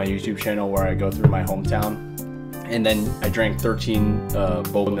video on my YouTube channel where I go through my hometown, and then I drank 13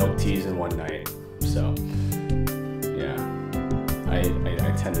 boba milk teas in one night. So, yeah, I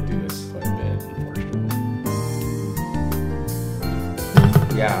tend to do this quite a bit, unfortunately.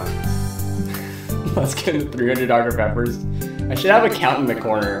 Yeah. Let's get into 300 Dr. Peppers. I should have a count in the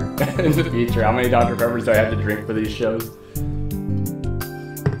corner in the future. How many Dr. Peppers do I have to drink for these shows?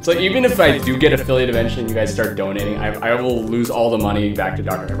 So even if I do get affiliate eventually and you guys start donating, I will lose all the money back to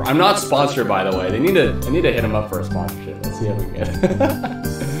Dr. Pepper. I'm not sponsored, by the way. I need to hit them up for a sponsorship. Let's see how we can get it.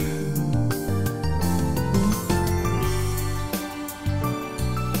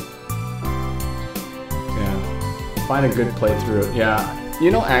 Yeah. Find a good playthrough. Yeah. You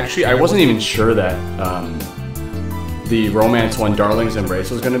know, actually, I wasn't even sure that the Romance one, Darling's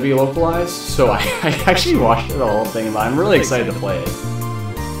Embrace, was going to be localized, so I actually watched the whole thing, but I'm really excited to play it.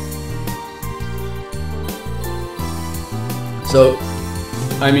 So,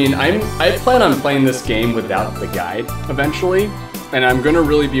 I mean, I plan on playing this game without the guide eventually, and I'm going to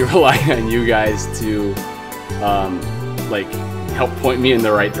really be relying on you guys to, like, help point me in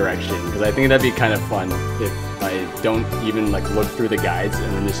the right direction, because I think that'd be kind of fun if I don't even like look through the guides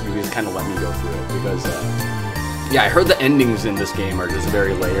and then you just kind of let me go through it, because yeah, I heard the endings in this game are just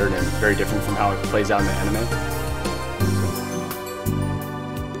very layered and very different from how it plays out in the anime.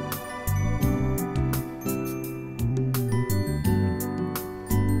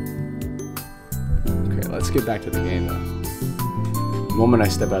 Let's get back to the game though. The moment I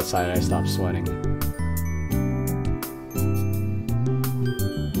step outside, I stop sweating.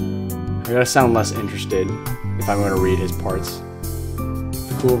 I gotta sound less interested if I'm gonna read his parts.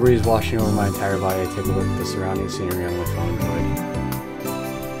 The cool breeze washing over my entire body, I take a look at the surrounding scenery on my phone droid.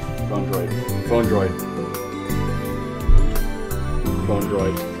 Phone droid. Phone droid. Phone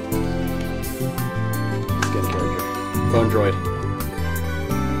droid. Skin character. Phone droid.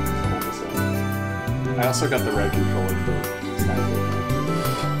 I also got the red controller for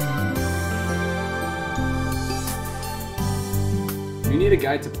Do you need a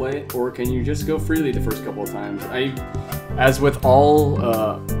guide to play it, or can you just go freely the first couple of times? As with all,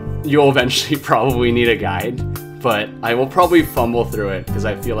 you'll eventually probably need a guide, but I will probably fumble through it because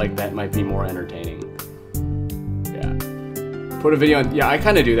I feel like that might be more entertaining. Yeah. Put a video on, yeah, I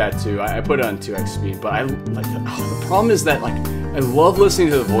kind of do that too. I put it on 2x speed, but I like the problem is that like I love listening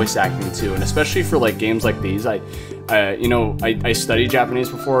to the voice acting too, and especially for like games like these. You know, I studied Japanese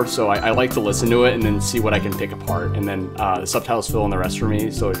before, so I like to listen to it and then see what I can pick apart, and then the subtitles fill in the rest for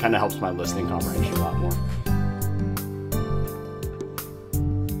me, so it kind of helps my listening comprehension a lot more.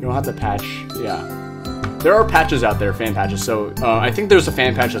 You don't have to patch, yeah. There are patches out there, fan patches, so I think there's a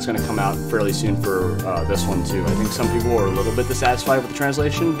fan patch that's going to come out fairly soon for this one too. I think some people are a little bit dissatisfied with the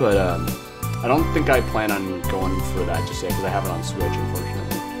translation, but I don't think I plan on going for that just yet because I have it on Switch, unfortunately.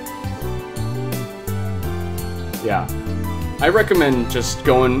 Yeah, I recommend just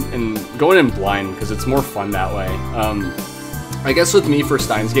going in blind because it's more fun that way. I guess with me for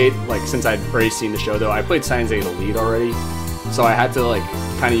Steins Gate, like since I'd already seen the show though, I played Steins Gate Elite already, so I had to like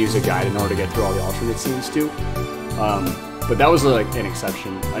kind of use a guide in order to get through all the alternate scenes too. But that was like an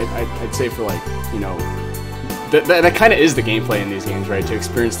exception. I'd say for like, you know, that kind of is the gameplay in these games, right? To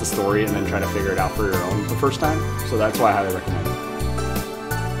experience the story and then try to figure it out for your own the first time. So that's why I highly recommend it.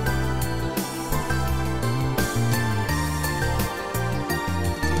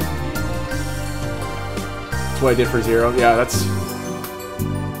 That's what I did for Zero. Yeah, that's...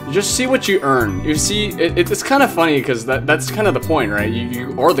 You just see what you earn. You see, it's kind of funny because that's kind of the point, right?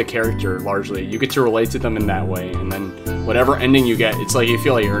 You are the character, largely. You get to relate to them in that way, and then whatever ending you get, it's like you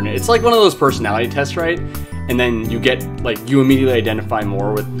feel like you earn it. It's like one of those personality tests, right? And then you get, like, you immediately identify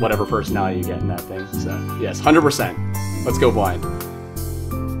more with whatever personality you get in that thing. So, yes, 100%. Let's go blind.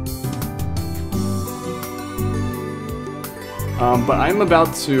 But I'm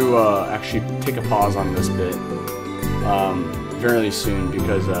about to actually take a pause on this bit fairly soon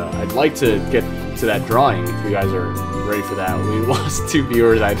because I'd like to get to that drawing if you guys are ready for that. We lost 2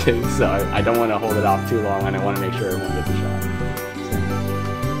 viewers, I think, so I don't want to hold it off too long, and I want to make sure everyone gets a shot. So,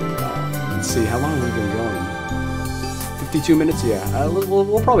 let's see, how long have we been going? 52 minutes, yeah.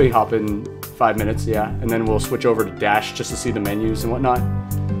 We'll probably hop in 5 minutes, yeah, and then we'll switch over to Dash just to see the menus and whatnot.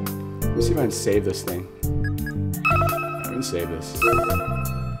 Let me see if I can save this thing. I can save this.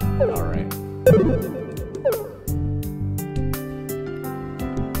 Alright.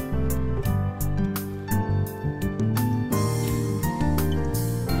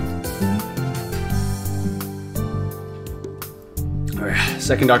 Alright,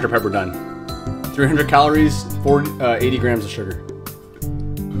 second Dr. Pepper done. 300 calories, 80 grams of sugar.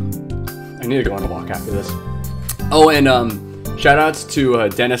 I need to go on a walk after this. Oh, and shoutouts to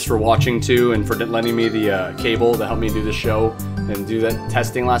Dennis for watching too, and for lending me the cable to help me do the show and do that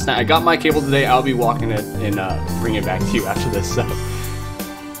testing last night. I got my cable today. I'll be walking it and bring it back to you after this. So.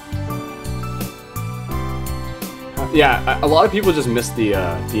 Yeah, a lot of people just missed the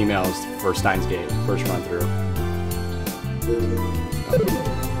emails for Steins Gate first run through.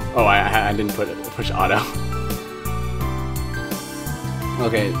 Oh, I didn't push auto.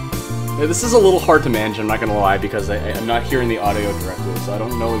 Okay, this is a little hard to manage, I'm not gonna lie, because I'm not hearing the audio directly, so I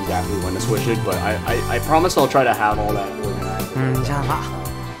don't know exactly when to switch it, but I promise I'll try to have all that organized.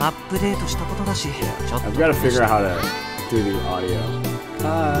 I've got to figure out how to do the audio.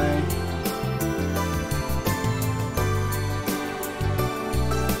 Hi.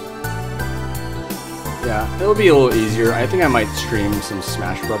 Yeah, it'll be a little easier. I think I might stream some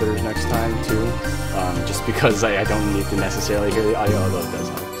Smash Brothers next time too, just because I don't need to necessarily hear the audio, although it does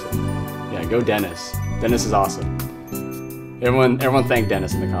help. So. Yeah, go Dennis. Dennis is awesome. Everyone thank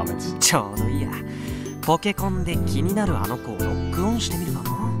Dennis in the comments.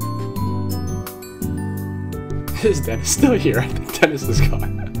 Is Dennis still here? I think Dennis is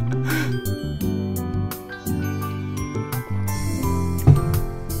gone.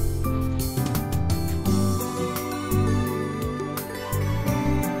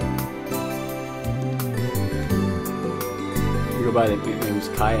 By the name's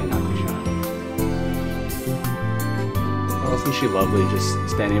Kaya Nakasha. Oh, isn't she lovely just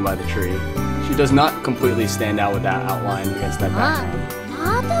standing by the tree? She does not completely stand out with that outline against that background.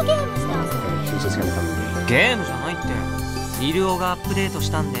 Okay, she's just gonna come to me. ゲームじゃないって。リルオがアップデートし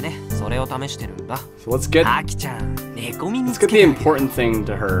たんでね、それを試してるんだ。So let's get. アキちゃん、猫耳 Let's つ get け the て。 important thing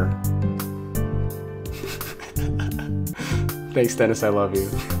to her. Thanks, Dennis. I love you.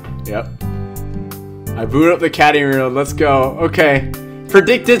 Yep. I boot up the caddy reel. Let's go. Okay.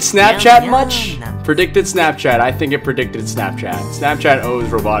 Predicted Snapchat much? Predicted Snapchat. I think it predicted Snapchat. Snapchat owes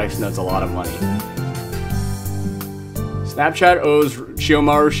Robotics Nuts a lot of money. Snapchat owes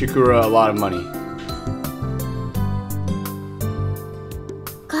Shiomaru Shikura a lot of money.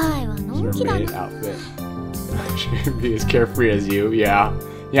 Her maid outfit. Should be as carefree as you. Yeah.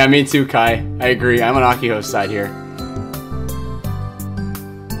 Yeah, me too, Kai. I agree. I'm on Akiho's side here.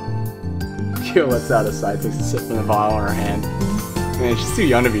 Kyo lets out a side, takes a sip from the bottle in her hand. Man, she's too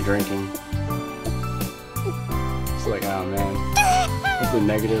young to be drinking. It's like, oh man. What the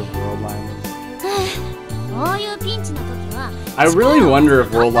negative world line is. I really wonder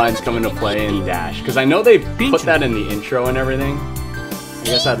if world lines come into play in Dash, because I know they put that in the intro and everything. I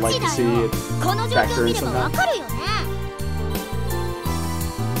guess I'd like to see it factor in somehow.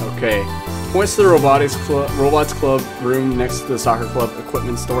 Okay. Points to the Robots Club room next to the Soccer Club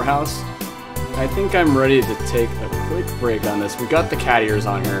equipment storehouse. I think I'm ready to take a quick break on this. We got the cat ears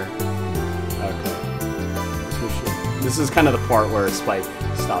on here. Okay. This is kind of the part where Spike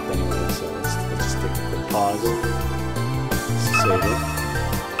stopped anyway, so let's just take a quick pause. Save it.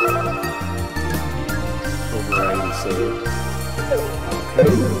 Override and save. Okay.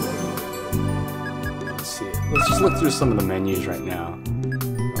 Let's see. Let's just look through some of the menus right now.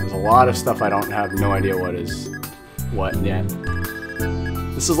 There's a lot of stuff I don't have no idea what is what yet.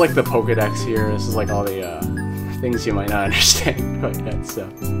 This is like the Pokedex here. This is like all the things you might not understand quite yet. So,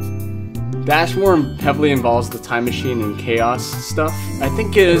 Dash more heavily involves the time machine and chaos stuff. I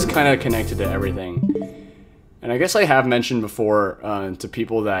think it is kind of connected to everything. And I guess I have mentioned before to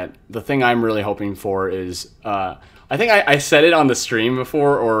people that the thing I'm really hoping for is I think I said it on the stream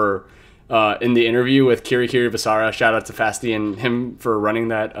before or in the interview with Kirikiri Basara. Shout out to Fasty and him for running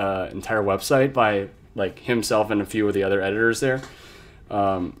that entire website by like himself and a few of the other editors there.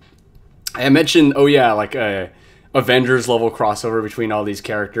 I mentioned, oh yeah, like a Avengers level crossover between all these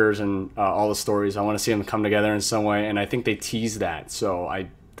characters and all the stories. I want to see them come together in some way, and I think they teased that. So I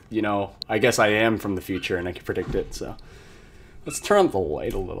guess I am from the future and I can predict it. So let's turn up the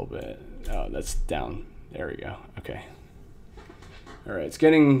light a little bit. Oh, that's down. There we go. Okay. All right,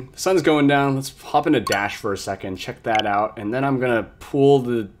 the sun's going down. Let's hop into Dash for a second, check that out, and then I'm gonna pull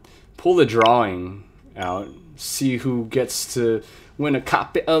the drawing out, see who gets to win a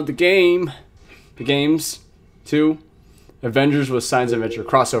copy of the game. The games, 2. Avengers with Science Adventure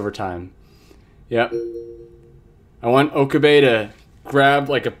crossover time. Yep. I want Okabe to grab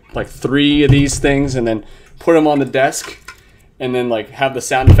like 3 of these things and then put them on the desk, and then like have the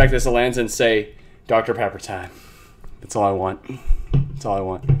sound effect as it lands and say Dr. Pepper time. That's all I want. That's all I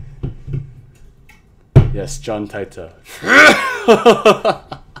want. Yes, John Taita.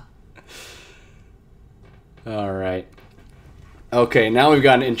 All right. Okay, now we've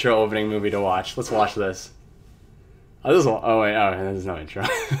got an intro opening movie to watch. Let's watch this. Oh, wait, there's no intro.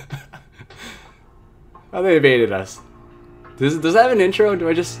 Oh, they evaded us. Does that have an intro?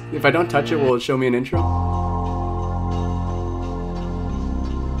 If I don't touch it, will it show me an intro?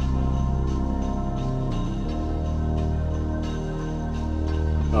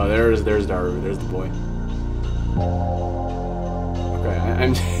 Oh, there's Daru. There's the boy. Okay,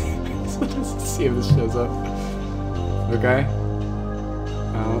 I'm just see if this shows up. Okay.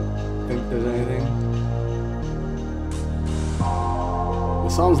 I don't think there's anything. The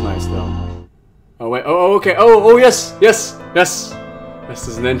song's nice though. Oh wait. Oh okay. Oh yes. Yes. This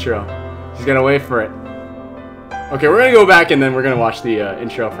is an intro. She's gonna wait for it. Okay, we're gonna go back and then we're gonna watch the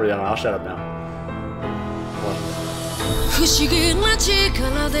intro for the other one. I'll shut up now. 不思議な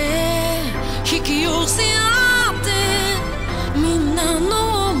力で引き寄せ合ってみんな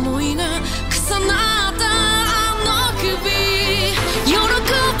の思いが重なったあの首喜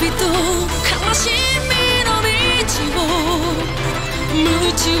びと悲しみの道を夢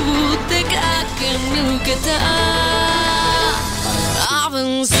中で駆け抜けた I've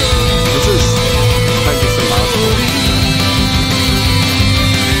been so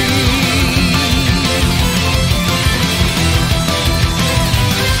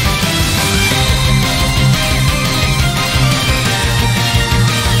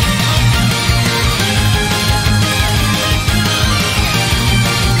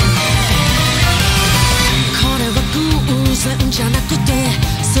じゃなくて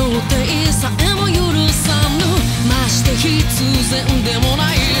想定さえも許さぬまして必然でも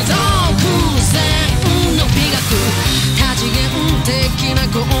ないぞ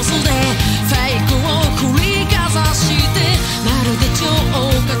コースでフェイクを振りかざしてまるで超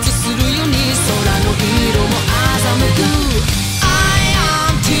活するように空の色も欺く I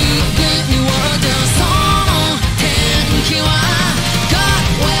am too good new world その天気は God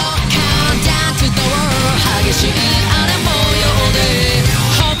will count down to the world 激しい荒れ模様で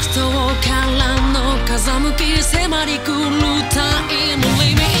北東からの風向き迫り来るタイム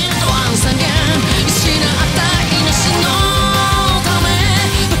リミット Once again 失った命のため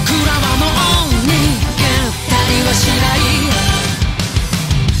僕らはもう逃げたりはしない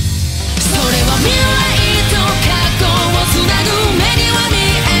それは未来と過去をつなぐ目には見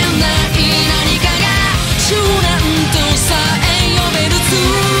えない何かが修練とさえ呼べる強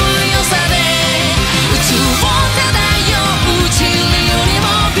さで宇宙を漂う塵よりも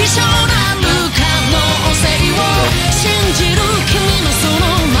微小なる可能性を信じる君のその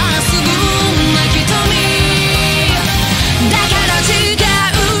まっすぐな瞳だから違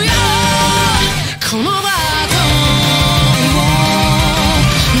うよこのバトンを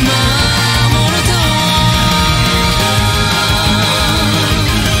守ると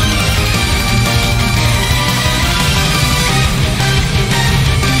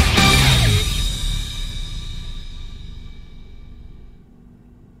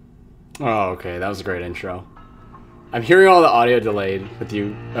Oh, okay, that was a great intro. I'm hearing all the audio delayed with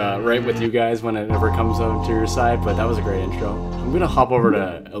you, right with you guys when it ever comes over to your side, but that was a great intro. I'm gonna hop over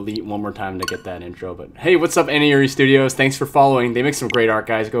to Elite one more time to get that intro, but hey, what's up, Annie Studios? Thanks for following. They make some great art,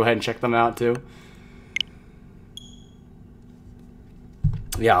 guys. Go ahead and check them out, too.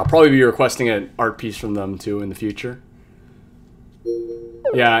 Yeah, I'll probably be requesting an art piece from them, too, in the future.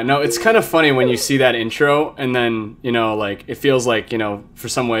 Yeah, no, it's kind of funny when you see that intro, and then, you know, like, it feels like, you know, for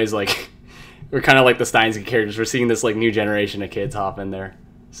some ways, like, we're kind of like the Steins characters. We're seeing this, like, new generation of kids hop in there.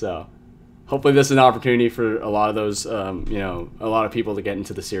 So, hopefully this is an opportunity for a lot of those, you know, a lot of people to get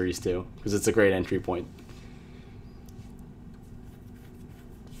into the series, too, because it's a great entry point.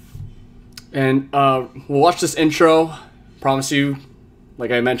 And, we'll watch this intro. Promise you,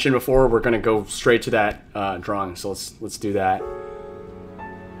 like I mentioned before, we're going to go straight to that, drawing, so let's do that.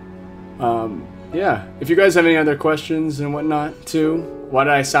 Yeah, if you guys have any other questions and whatnot, too. Why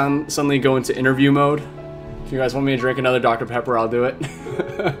did I suddenly go into interview mode? If you guys want me to drink another Dr. Pepper, I'll do it.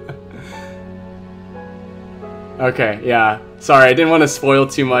 Okay, yeah. Sorry, I didn't want to spoil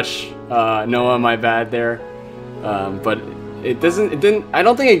too much. Noah, my bad there. But I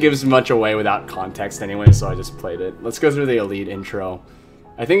don't think it gives much away without context anyway, so I just played it. Let's go through the Elite intro.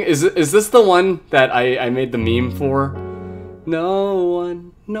 I think, is this the one that I made the meme for? No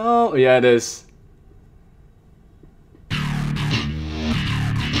one, no. Yeah, it is.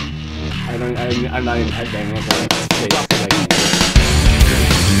 I'm not even headbanging with that.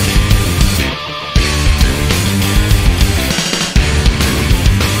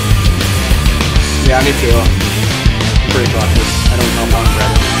 Yeah, me too. I'm pretty cautious. I don't know how I'm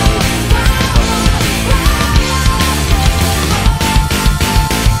ready.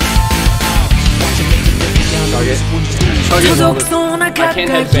 Chug it all this. I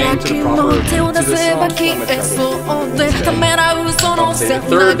can't headbang to the proper to this song, so I'm gonna try to. Okay,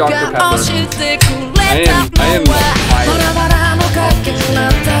 third Dr. Pepper. I am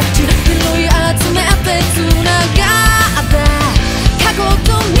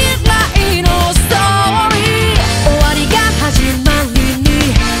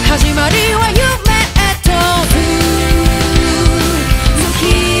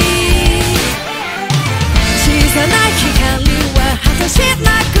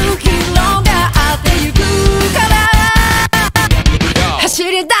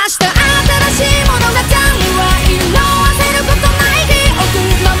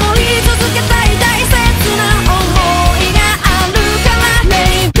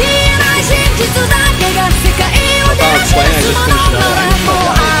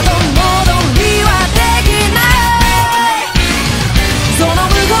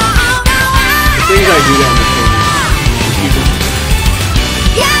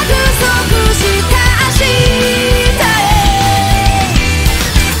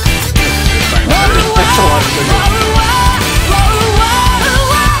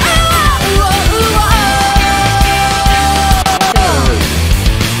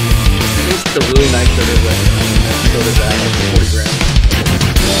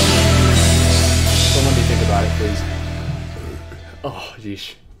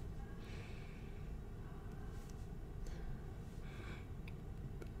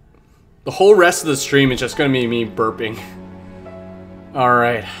the whole rest of the stream is just gonna be me burping.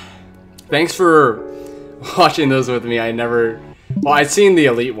 Alright. Thanks for watching those with me. Well, I'd seen the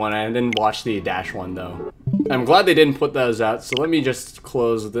Elite one. I didn't watch the Dash one, though. I'm glad they didn't put those out. So let me just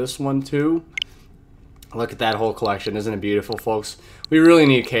close this one too. Look at that whole collection. Isn't it beautiful, folks? We really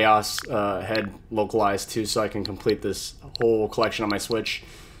need Chaos Head localized too, so I can complete this whole collection on my Switch.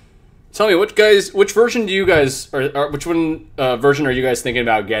 Tell me, which version do you guys, or which one version are you guys thinking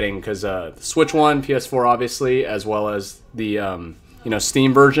about getting? Because the Switch one, PS4 obviously, as well as the you know,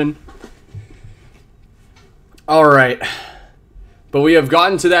 Steam version. All right, but we have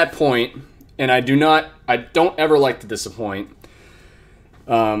gotten to that point, and I don't ever like to disappoint.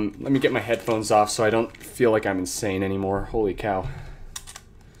 Let me get my headphones off so I don't feel like I'm insane anymore. Holy cow.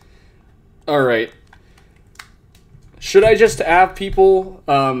 Alright. Should I just have people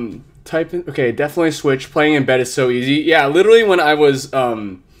type in? Okay, definitely Switch. Playing in bed is so easy. Yeah, literally when I was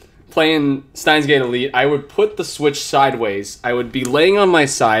playing Steins Gate Elite, I would put the Switch sideways. I would be laying on my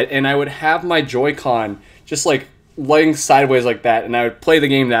side, and I would have my Joy-Con just like laying sideways like that, and I would play the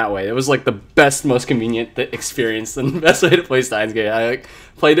game that way. It was like the best, most convenient experience and the best way to play Steins Gate. I like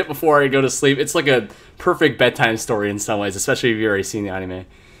played it before I go to sleep. It's like a perfect bedtime story in some ways, especially if you've already seen the anime.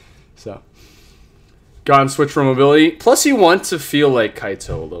 So, got on Switch for mobility. Plus, you want to feel like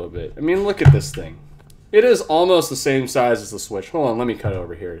Kaito a little bit. I mean, look at this thing. It is almost the same size as the Switch. Hold on, let me cut it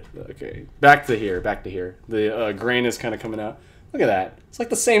over here. Okay, back to here, back to here. The grain is kind of coming out. Look at that. It's like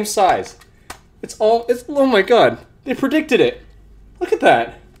the same size. Oh my god. They predicted it. Look at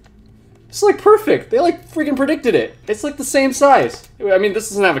that. It's like perfect. They like freaking predicted it. It's like the same size. I mean, this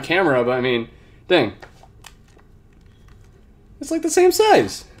doesn't have a camera, but I mean, dang. It's like the same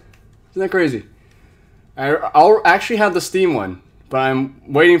size. Isn't that crazy? I'll actually have the Steam one, but I'm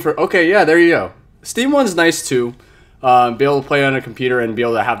waiting for... Okay, yeah, there you go. Steam one's nice too. Be able to play on a computer and be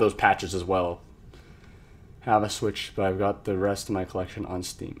able to have those patches as well. Have a Switch, but I've got the rest of my collection on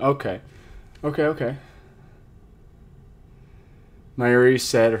Steam. Okay. Okay. Mayuri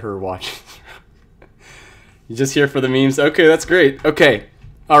said her watch. You just here for the memes? Okay, that's great. Okay.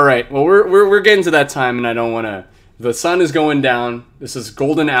 Alright, well, we're getting to that time, and I don't want to... The sun is going down. This is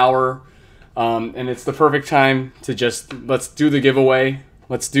golden hour. And it's the perfect time to just... Let's do the giveaway.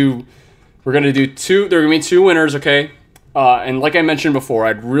 We're going to do two... There are going to be two winners, okay? And like I mentioned before,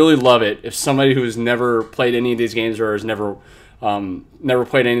 I'd really love it if somebody who's never played any of these games or has never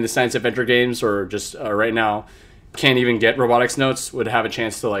played any of the Science Adventure games, or just right now can't even get robotics notes, would have a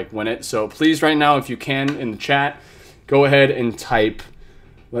chance to like win it. So please, right now, if you can, in the chat, go ahead and type.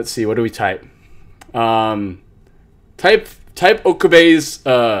 Let's see, what do we type? Type Okabe's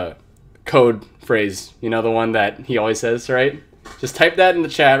code phrase. You know, the one that he always says, right? Just type that in the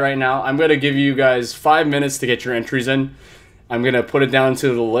chat right now. I'm gonna give you guys 5 minutes to get your entries in. I'm gonna put it down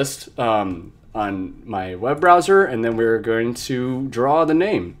to the list on my web browser, and then we're going to draw the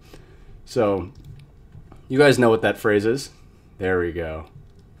name. So you guys know what that phrase is. There we go.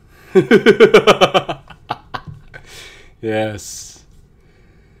 Yes.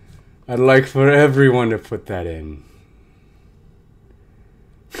 I'd like for everyone to put that in.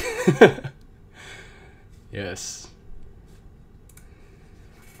 Yes.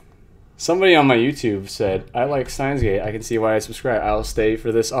 Somebody on my YouTube said, I like Steins Gate. I can see why I subscribe. I'll stay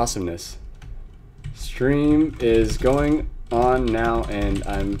for this awesomeness. Stream is going on now, and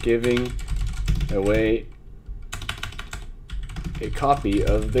I'm giving away a copy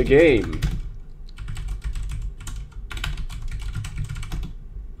of the game.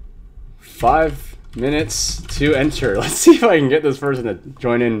 5 minutes to enter. Let's see if I can get this person to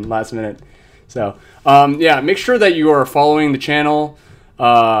join in last minute. So, yeah, make sure that you are following the channel,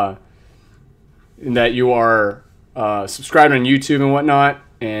 and that you are subscribed on YouTube and whatnot,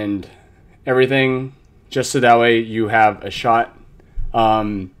 and everything, just so that way you have a shot.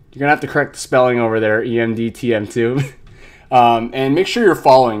 You're gonna have to correct the spelling over there, EMDTM2. And make sure you're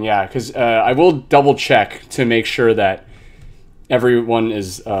following, yeah, because I will double check to make sure that everyone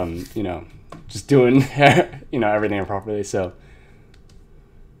is, you know, just doing, you know, everything properly. So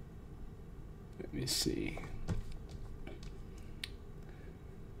let me see.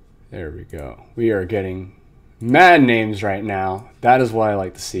 There we go. We are getting mad names right now. That is what I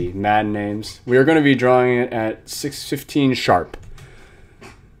like to see. Mad names. We are going to be drawing it at 6:15 sharp.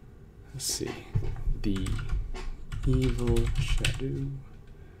 Let's see. The Evil Shadow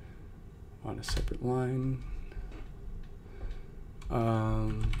on a separate line.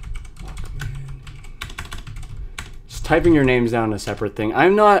 Just typing your names down a separate thing. I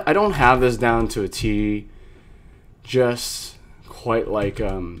don't have this down to a T, just quite like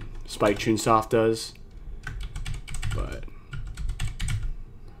Spike Chunsoft does. But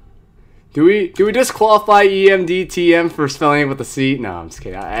do we disqualify EMDTM for spelling it with a C? No, I'm just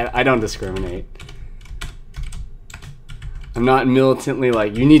kidding. I don't discriminate. I'm not militantly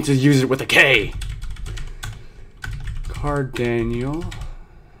like, you need to use it with a K. Hard Daniel.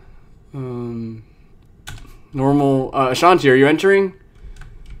 Normal. Ashanti, are you entering?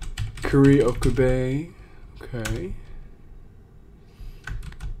 Kuri Okube. Okay.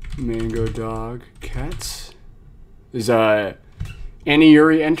 Mango Dog. Cats. Is Annie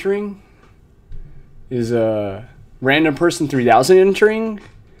Yuri entering? Is Random Person 3000 entering?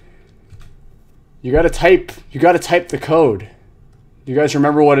 You gotta type the code. You guys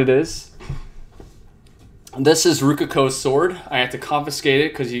remember what it is? This is Rukako's sword. I had to confiscate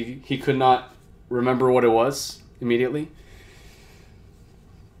it because he could not remember what it was immediately.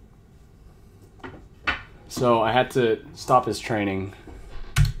 So I had to stop his training.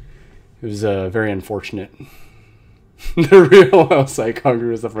 It was very unfortunate. The real outside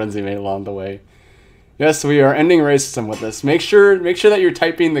Conqueror is the friends he made along the way. Yes, we are ending racism with this. Make sure that you're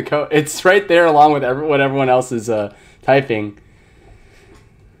typing the code. It's right there along with what everyone else is typing.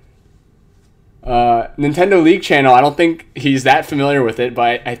 Nintendo League channel. I don't think he's that familiar with it,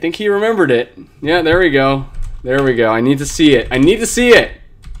 but I think he remembered it. Yeah, there we go. There we go. I need to see it. I need to see it.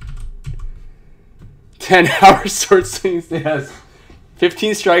 10-hour sword swings. Yes.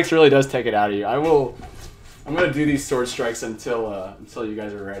 15 strikes really does take it out of you. I'm gonna do these sword strikes until you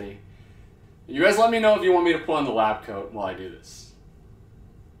guys are ready. You guys let me know if you want me to put on the lab coat while I do this.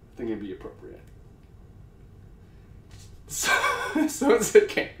 I think it'd be appropriate. So it's a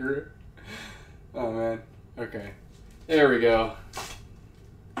kangaroo. Oh man. Okay. There we go.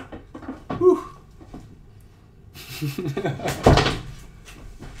 Whew.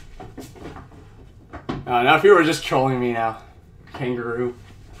 Now people are just trolling me now. Kangaroo.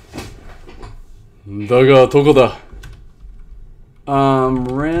 Daga tokoda.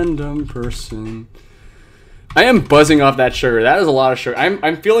 Random person. I am buzzing off that sugar. That is a lot of sugar.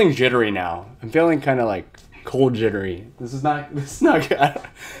 I'm feeling jittery now. I'm feeling kind of like cold jittery. This is not good.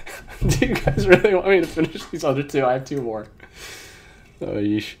 Do you guys really want me to finish these other two? I have two more. Oh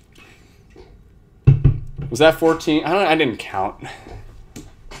yeesh. Was that 14? I didn't count.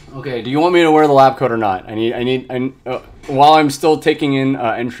 Okay, do you want me to wear the lab coat or not? While I'm still taking in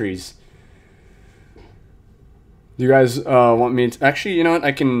entries. Do you guys want me to... Actually, you know what?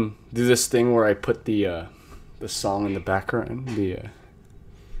 I can do this thing where I put the song in the background.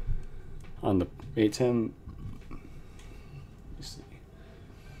 On the ATEM.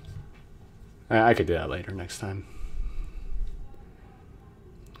 I could do that later next time.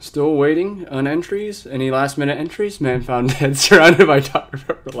 Still waiting on entries. Any last minute entries? Man found dead surrounded by Dr.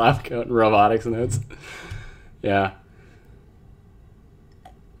 Pepper lab coat and robotics notes. Yeah.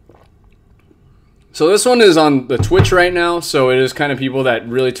 So this one is on the Twitch right now, so it is kind of people that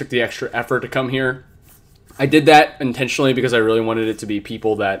really took the extra effort to come here. I did that intentionally because I really wanted it to be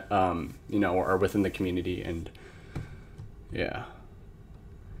people that, you know, are within the community, and yeah.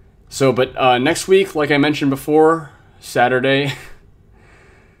 So, but next week, like I mentioned before, Saturday,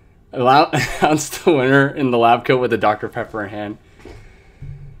 announce the winner in the lab coat with the Dr. Pepper in hand.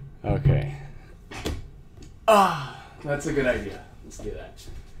 Okay. That's a good idea. Let's do that.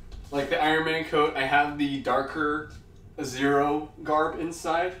 Like the Iron Man coat, I have the darker Zero garb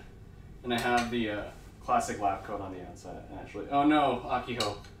inside, and I have the classic lab coat on the outside, actually. Oh no,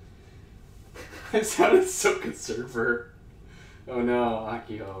 Akiho. I sounded so concerned for her. Oh no,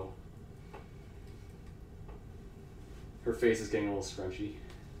 Akiho. Her face is getting a little scrunchy.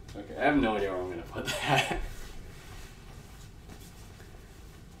 Okay, I have no idea where I'm gonna put that.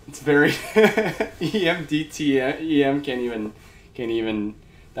 It's very EMDTM can't even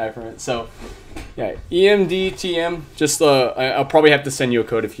die from it. So yeah, EMDTM. Just I'll probably have to send you a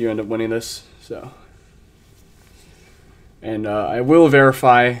code if you end up winning this. So, and I will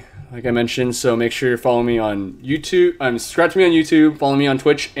verify, like I mentioned. So make sure you're following me on YouTube. Subscribe to me on YouTube. Follow me on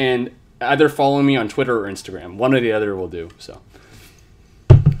Twitch, and either follow me on Twitter or Instagram. One or the other will do. So.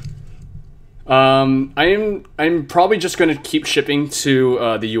 I'm probably just going to keep shipping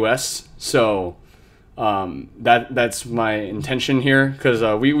to the US, so that's my intention here, because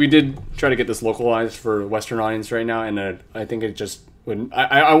we did try to get this localized for Western audience right now, and I think it just wouldn't.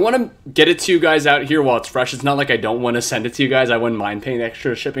 I want to get it to you guys out here while it's fresh. It's not like I don't want to send it to you guys. I wouldn't mind paying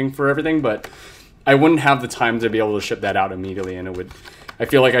extra shipping for everything, but I wouldn't have the time to be able to ship that out immediately, and it would. I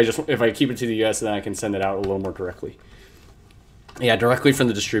feel like if I keep it to the US, then I can send it out a little more directly. Yeah, directly from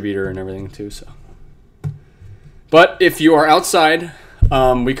the distributor and everything too. So, but if you are outside,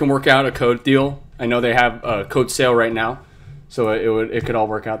 we can work out a code deal. I know they have a code sale right now, so it could all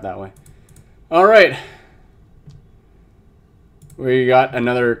work out that way. All right, we got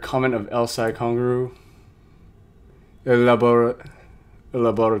another comment of El Kangaroo. El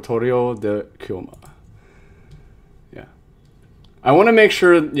Laboratorio de Kyoma. Yeah. I want to make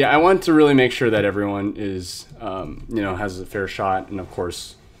sure, yeah, I want to really make sure that everyone is, you know, has a fair shot. And of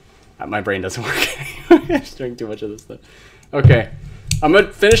course, my brain doesn't work anyway. I just drink too much of this stuff. Okay, I'm going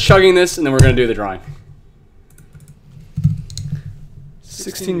to finish chugging this and then we're going to do the drawing.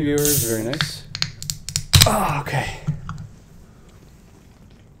 16 viewers, very nice. Oh, okay.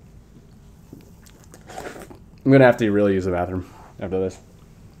 I'm going to have to really use the bathroom after this.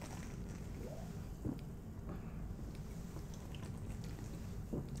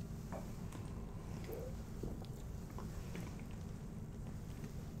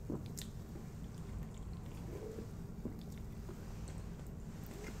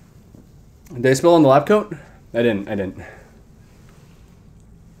 Did I spill on the lab coat? I didn't.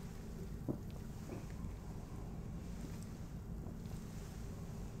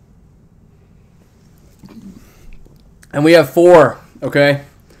 And we have 4, okay?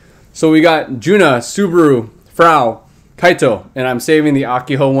 So we got Juna, Subaru, Frau, Kaito, and I'm saving the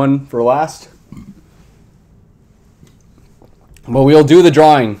Akiho one for last. But we'll do the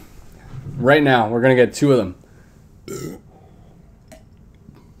drawing right now. We're gonna get 2 of them.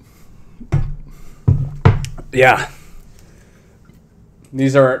 Yeah.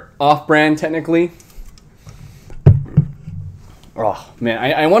 These are off-brand technically. Oh man,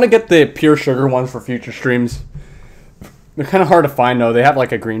 I want to get the pure sugar ones for future streams. They're kind of hard to find though. They have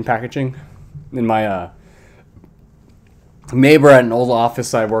like a green packaging. In my neighbor at an old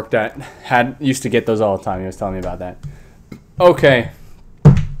office I worked at used to get those all the time. He was telling me about that. Okay.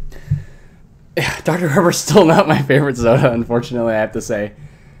 Yeah, Dr. Pepper's still not my favorite soda, unfortunately, I have to say.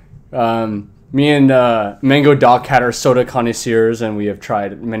 Me and Mango Dog Cat are soda connoisseurs, and we have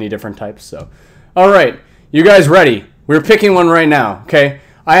tried many different types. So, all right, you guys ready? We're picking one right now. Okay,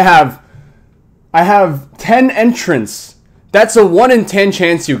 I have 10 entrants. That's a 1 in 10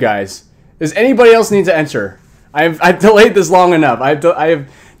 chance, you guys. Does anybody else need to enter? I've delayed this long enough. I've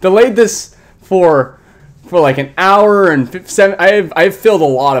delayed this for like an hour and 7. I've filled a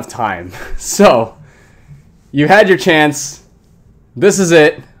lot of time. So, you had your chance. This is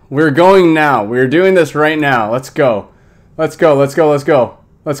it. We're going now. We're doing this right now. Let's go. Let's go. Let's go. Let's go.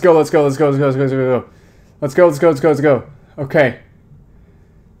 Let's go. Let's go. Let's go. Let's go. Let's go. Let's go. Let's go. Let's go. Let's go. Let's go. Okay.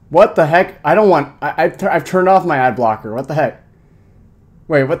 What the heck? I don't want... I've turned off my ad blocker. What the heck?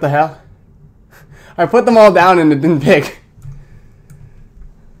 Wait, what the hell? I put them all down and it didn't pick.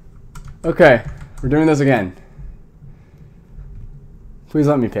 Okay. We're doing this again. Please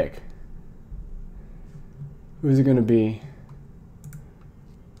let me pick. Who's it going to be?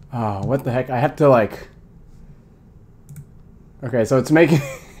 Oh, what the heck? I have to like... Okay, so it's making...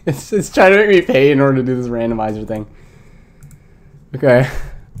 it's trying to make me pay in order to do this randomizer thing. Okay.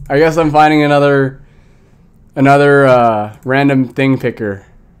 I guess I'm finding another random thing picker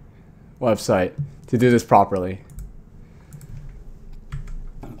website to do this properly.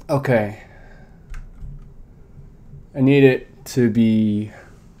 Okay. I need it to be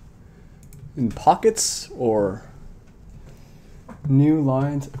in pockets or new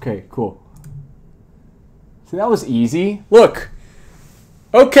lines. Okay, cool. See, that was easy. Look.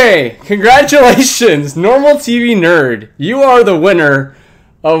 Okay, congratulations, Normal TV Nerd. You are the winner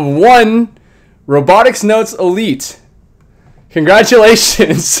of 1 Robotics Notes Elite.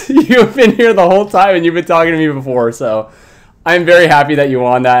 Congratulations. You've been here the whole time and you've been talking to me before, so I'm very happy that you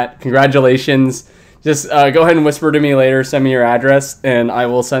won that. Congratulations. Just go ahead and whisper to me later, send me your address, and I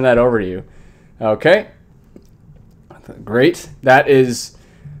will send that over to you. Okay. Great. That is...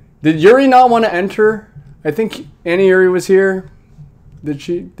 Did Yuri not want to enter? I think Annie Yuri was here.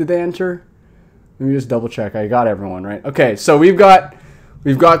 Did they enter? Let me just double check. I got everyone, right? Okay, so we've got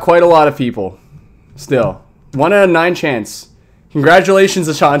quite a lot of people. Still. 1 out of 9 chance. Congratulations,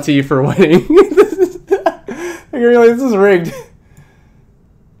 Ashanti, for winning. This is rigged.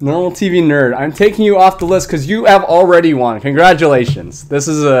 Normal TV Nerd. I'm taking you off the list because you have already won. Congratulations. This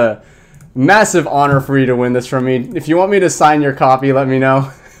is a massive honor for you to win this from me. If you want me to sign your copy, let me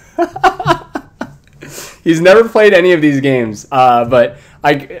know. He's never played any of these games, but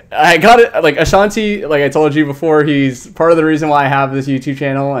I got it. Like Ashanti, like I told you before, he's part of the reason why I have this YouTube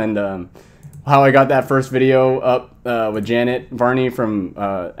channel and how I got that first video up with Janet Varney from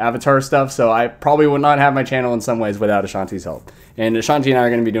Avatar stuff. So I probably would not have my channel in some ways without Ashanti's help. And Ashanti and I are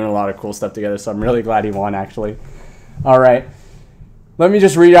going to be doing a lot of cool stuff together, so I'm really glad he won, actually. All right. Let me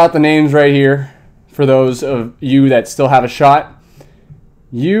just read out the names right here for those of you that still have a shot.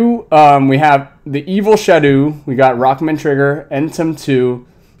 We have the Evil Shadow. We got Rockman Trigger, Entom 2,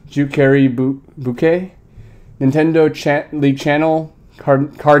 Jukari Bouquet, Nintendo League Channel,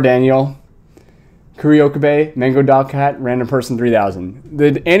 Car Daniel, Kuriokabe, Mango Dog Cat, Random Person 3000.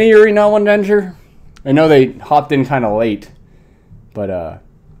 Did Annie Yuri not want to enter? I know they hopped in kind of late. But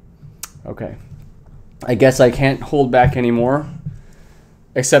okay. I guess I can't hold back anymore.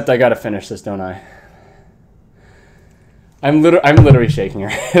 Except I gotta finish this, don't I? I'm literally shaking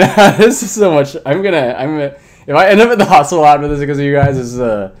right now. This is so much. I'm gonna. If I end up at the hospital after this because of you guys, this is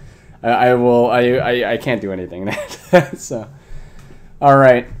I can't do anything. So, all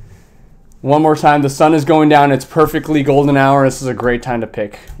right. One more time. The sun is going down. It's perfectly golden hour. This is a great time to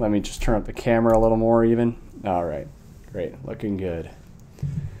pick. Let me just turn up the camera a little more even. All right. Great. Looking good.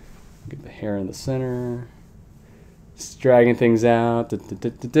 Get the hair in the center. Just dragging things out.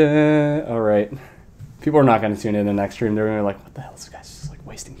 All right. People are not going to tune in the next stream. They're going to be like, what the hell? This guy's just like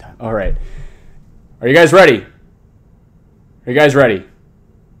wasting time. All right. Are you guys ready? Are you guys ready?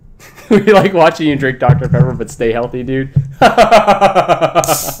 We like watching you drink Dr. Pepper, but stay healthy, dude. Oh,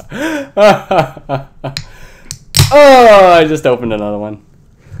 I just opened another one.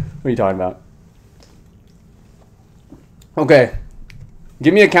 What are you talking about? Okay.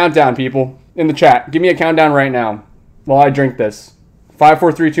 Give me a countdown, people. In the chat. Give me a countdown right now while I drink this. 5,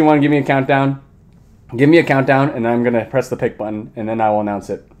 4, 3, 2, 1. Give me a countdown. Give me a countdown, and I'm going to press the pick button, and then I will announce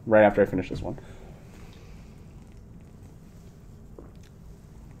it right after I finish this one.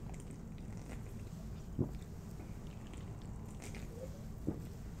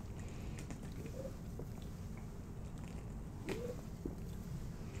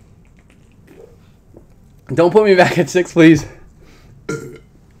 Don't put me back at 6, please.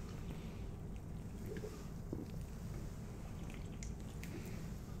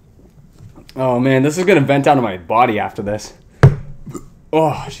 Oh man, this is gonna vent out of my body after this.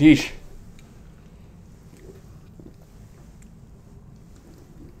 Oh, sheesh.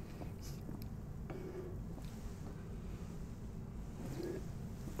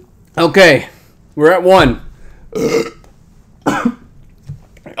 Okay, we're at 1.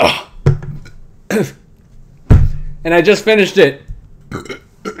 And I just finished it.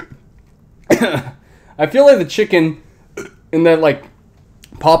 I feel like the chicken in that like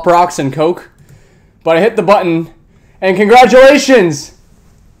Pop Rocks and Coke, but I hit the button, and congratulations!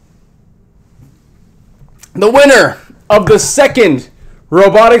 The winner of the second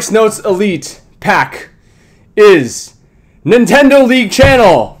Robotics Notes Elite pack is Nintendo League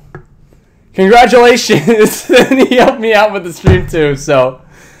Channel. Congratulations! And he helped me out with the stream too, so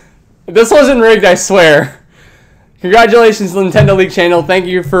this wasn't rigged, I swear. Congratulations, Nintendo League Channel. Thank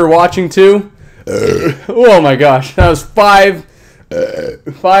you for watching too. Oh my gosh, that was 5.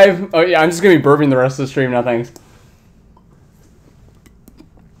 5. Oh yeah, I'm just gonna be burping the rest of the stream now. Thanks.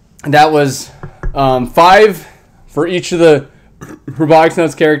 That was 5 for each of the Robotics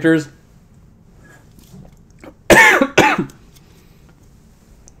Notes characters.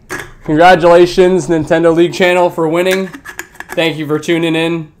 Congratulations, Nintendo League Channel, for winning. Thank you for tuning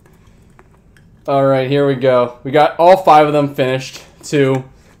in. All right, here we go. We got all 5 of them finished too.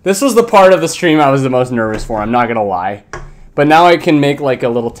 This was the part of the stream I was the most nervous for. I'm not gonna lie. But now I can make like a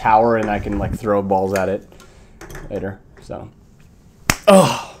little tower and I can like throw balls at it later. So,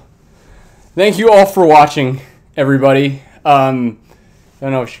 oh, thank you all for watching, everybody. I don't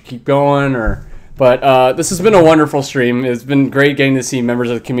know if I should keep going but this has been a wonderful stream. It's been great getting to see members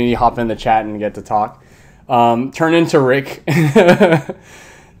of the community hop in the chat and get to talk. Turn into Rick,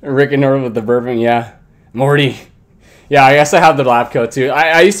 Rick and North with the bourbon. Yeah, Morty. Yeah, I guess I have the lab coat too.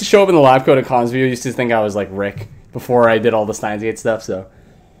 I used to show up in the lab coat at cons. People used to think I was like Rick before I did all the Steins Gate stuff, so.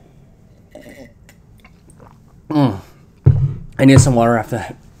 I need some water after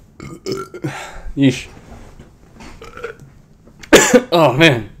that. Yeesh. Oh,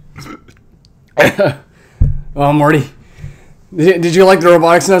 man. Oh, Morty. Did you like the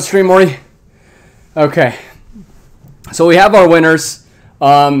Robotics Notes stream, Morty? Okay. So we have our winners.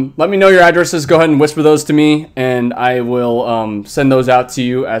 Let me know your addresses. Go ahead and whisper those to me, and I will send those out to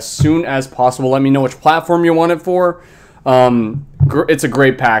you as soon as possible. Let me know which platform you want it for. It's a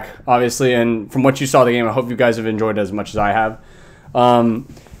great pack, obviously, and from what you saw of the game, I hope you guys have enjoyed it as much as I have.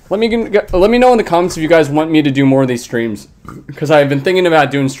 Let me know in the comments if you guys want me to do more of these streams, because I've been thinking about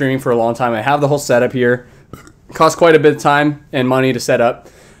doing streaming for a long time. I have the whole setup here. It costs quite a bit of time and money to set up.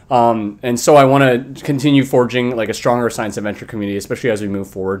 And so I want to continue forging like a stronger science adventure community, especially as we move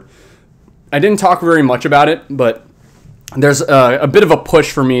forward. I didn't talk very much about it, but there's a bit of a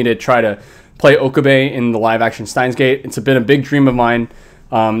push for me to try to play Okabe in the live-action Steins Gate. It's been a big dream of mine.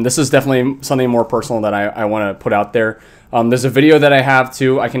 This is definitely something more personal that I want to put out there. There's a video that I have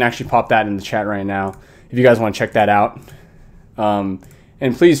too. I can actually pop that in the chat right now if you guys want to check that out. And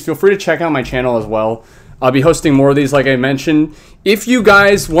please feel free to check out my channel as well. I'll be hosting more of these, like I mentioned. If you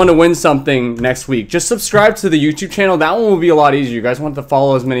guys want to win something next week, just subscribe to the YouTube channel. That one will be a lot easier. You guys want to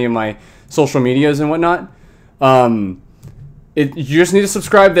follow as many of my social medias and whatnot. you just need to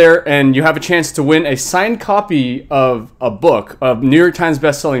subscribe there, and you have a chance to win a signed copy of a book, a New York Times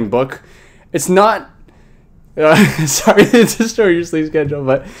best-selling book. It's not sorry to destroy your sleep schedule,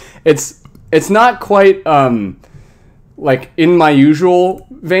 but it's not quite like in my usual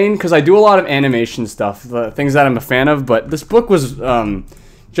vein, because I do a lot of animation stuff, things that I'm a fan of. But this book was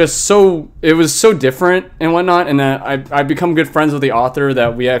just it was so different and whatnot, and I've become good friends with the author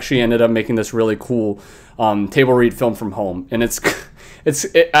that we actually ended up making this really cool table read film from home. And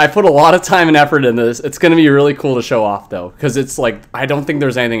I put a lot of time and effort into this. It's going to be really cool to show off, though, because it's like, I don't think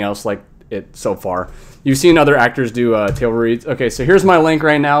there's anything else like it so far. You've seen other actors do table reads. Okay, so here's my link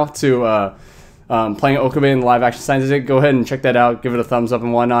right now to playing Okabe in the live action Steins Gate. Go ahead and check that out. Give it a thumbs up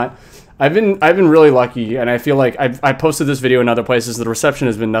and whatnot. I've been really lucky, and I feel like I posted this video in other places. The reception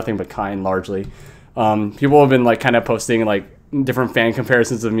has been nothing but kind, largely. People have been like kind of posting like different fan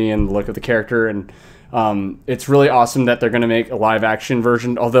comparisons of me and the look of the character, and it's really awesome that they're going to make a live action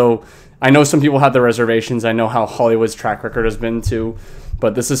version. Although I know some people have their reservations. I know how Hollywood's track record has been too.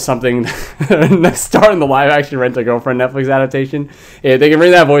 But this is something next star in the live action Rent a Girlfriend Netflix adaptation. Yeah, they can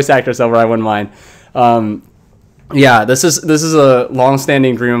bring that voice actress over, I wouldn't mind. Yeah, this is a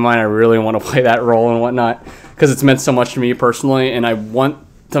long-standing dream of mine. I really want to play that role and whatnot, because it's meant so much to me personally, and I want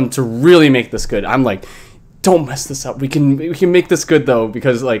them to really make this good. I'm like, don't mess this up. We can make this good though,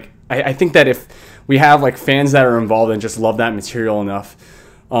 because like I think that if we have like fans that are involved and just love that material enough,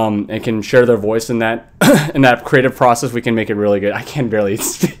 and can share their voice in that in that creative process, we can make it really good. I can barely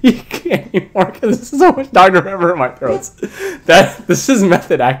speak anymore because there's so much Dr. Pepper in my throat. This is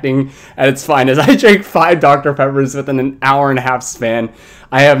method acting at its finest. I drank 5 Dr. Peppers within an hour and a half span.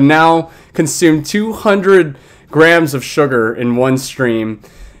 I have now consumed 200 grams of sugar in one stream,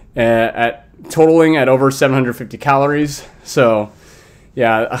 totaling at over 750 calories. So,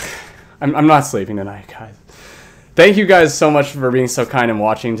 yeah, I'm not sleeping tonight, guys. Thank you guys so much for being so kind and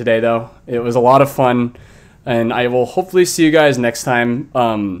watching today, though. It was a lot of fun, and I will hopefully see you guys next time.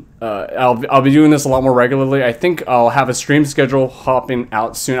 I'll be doing this a lot more regularly. I think I'll have a stream schedule hopping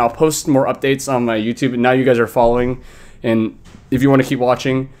out soon. I'll post more updates on my YouTube, and now you guys are following, and if you want to keep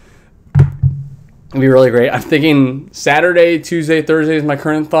watching, it'd be really great. I'm thinking Saturday, Tuesday, Thursday is my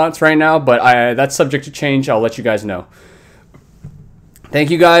current thoughts right now, but that's subject to change. I'll let you guys know. Thank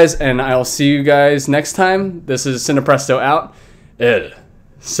you guys, and I'll see you guys next time. This is Cinepresto out. El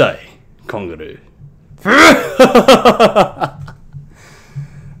Sai Konguru.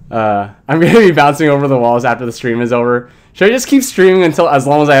 I'm going to be bouncing over the walls after the stream is over. Should I just keep streaming as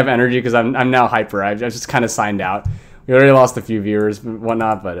long as I have energy? Because I'm now hyper. I've just kind of signed out. We already lost a few viewers and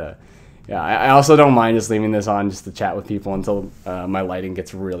whatnot, but yeah, I also don't mind just leaving this on just to chat with people until my lighting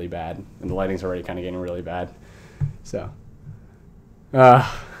gets really bad. And the lighting's already kind of getting really bad. So...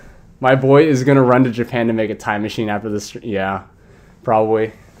 my boy is gonna run to Japan to make a time machine after this. Yeah,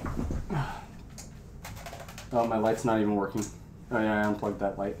 probably. Oh, my light's not even working. Oh yeah, I unplugged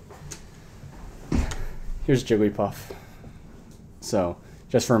that light. Here's Jigglypuff. So,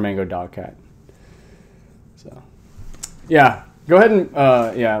 just for a mango dog cat. So, yeah, go ahead and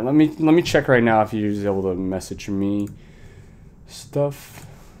yeah. Let me check right now if you're able to message me stuff.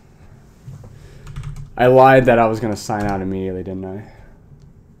 I lied that I was gonna sign out immediately, didn't I?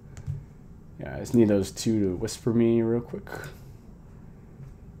 Yeah, I just need those two to whisper me real quick.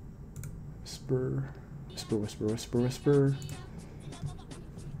 Whisper, whisper, whisper, whisper, whisper.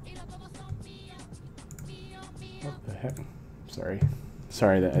 What the heck? Sorry.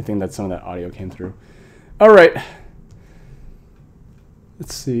 I think that some of that audio came through. All right.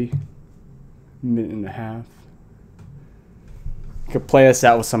 Let's see. Minute and a half. I could play us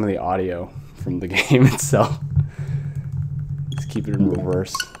out with some of the audio from the game itself. Let's keep it in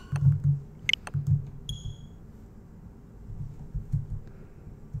reverse.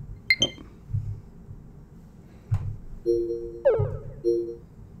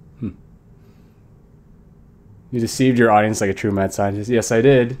 You deceived your audience like a true mad scientist. Yes, I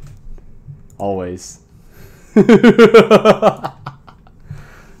did. Always.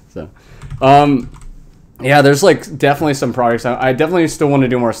 So, yeah, there's like definitely some projects. I definitely still want to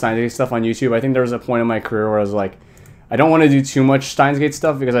do more Steins Gate stuff on YouTube. I think there was a point in my career where I was like, I don't want to do too much Steins Gate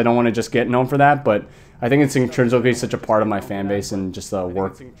stuff because I don't want to just get known for that. But I think it's intrinsically such a part of my fan base and just the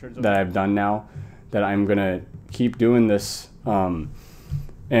work that I've done now that I'm gonna keep doing this.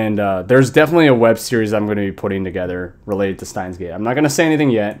 And there's definitely a web series I'm going to be putting together related to Steins Gate. I'm not going to say anything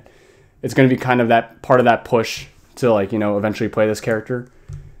yet. It's going to be kind of that part of that push to, like, you know, eventually play this character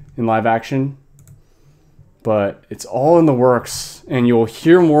in live action. But it's all in the works, and you'll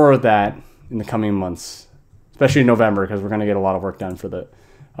hear more of that in the coming months, especially in November, because we're going to get a lot of work done for the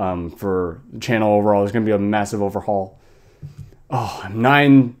channel overall. There's going to be a massive overhaul. Oh, I'm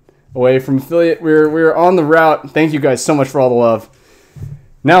 9 away from affiliate. We're on the route. Thank you guys so much for all the love.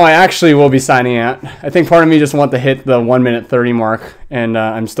 Now I actually will be signing out. I think part of me just want to hit the 1 minute 30 mark, and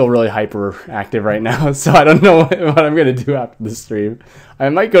I'm still really hyper active right now, so I don't know what I'm gonna do after the stream. I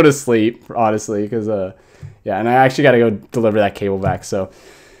might go to sleep, honestly, because yeah, and I actually got to go deliver that cable back. So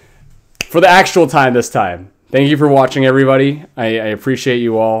for the actual time this time, thank you for watching, everybody. I appreciate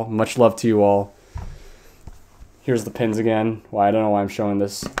you all. Much love to you all. Here's the pins again. Well, I don't know why I'm showing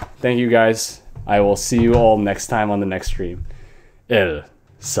this. Thank you guys. I will see you all next time on the next stream. El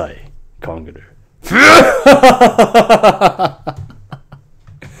Sai Konguru.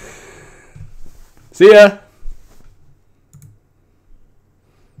 See ya.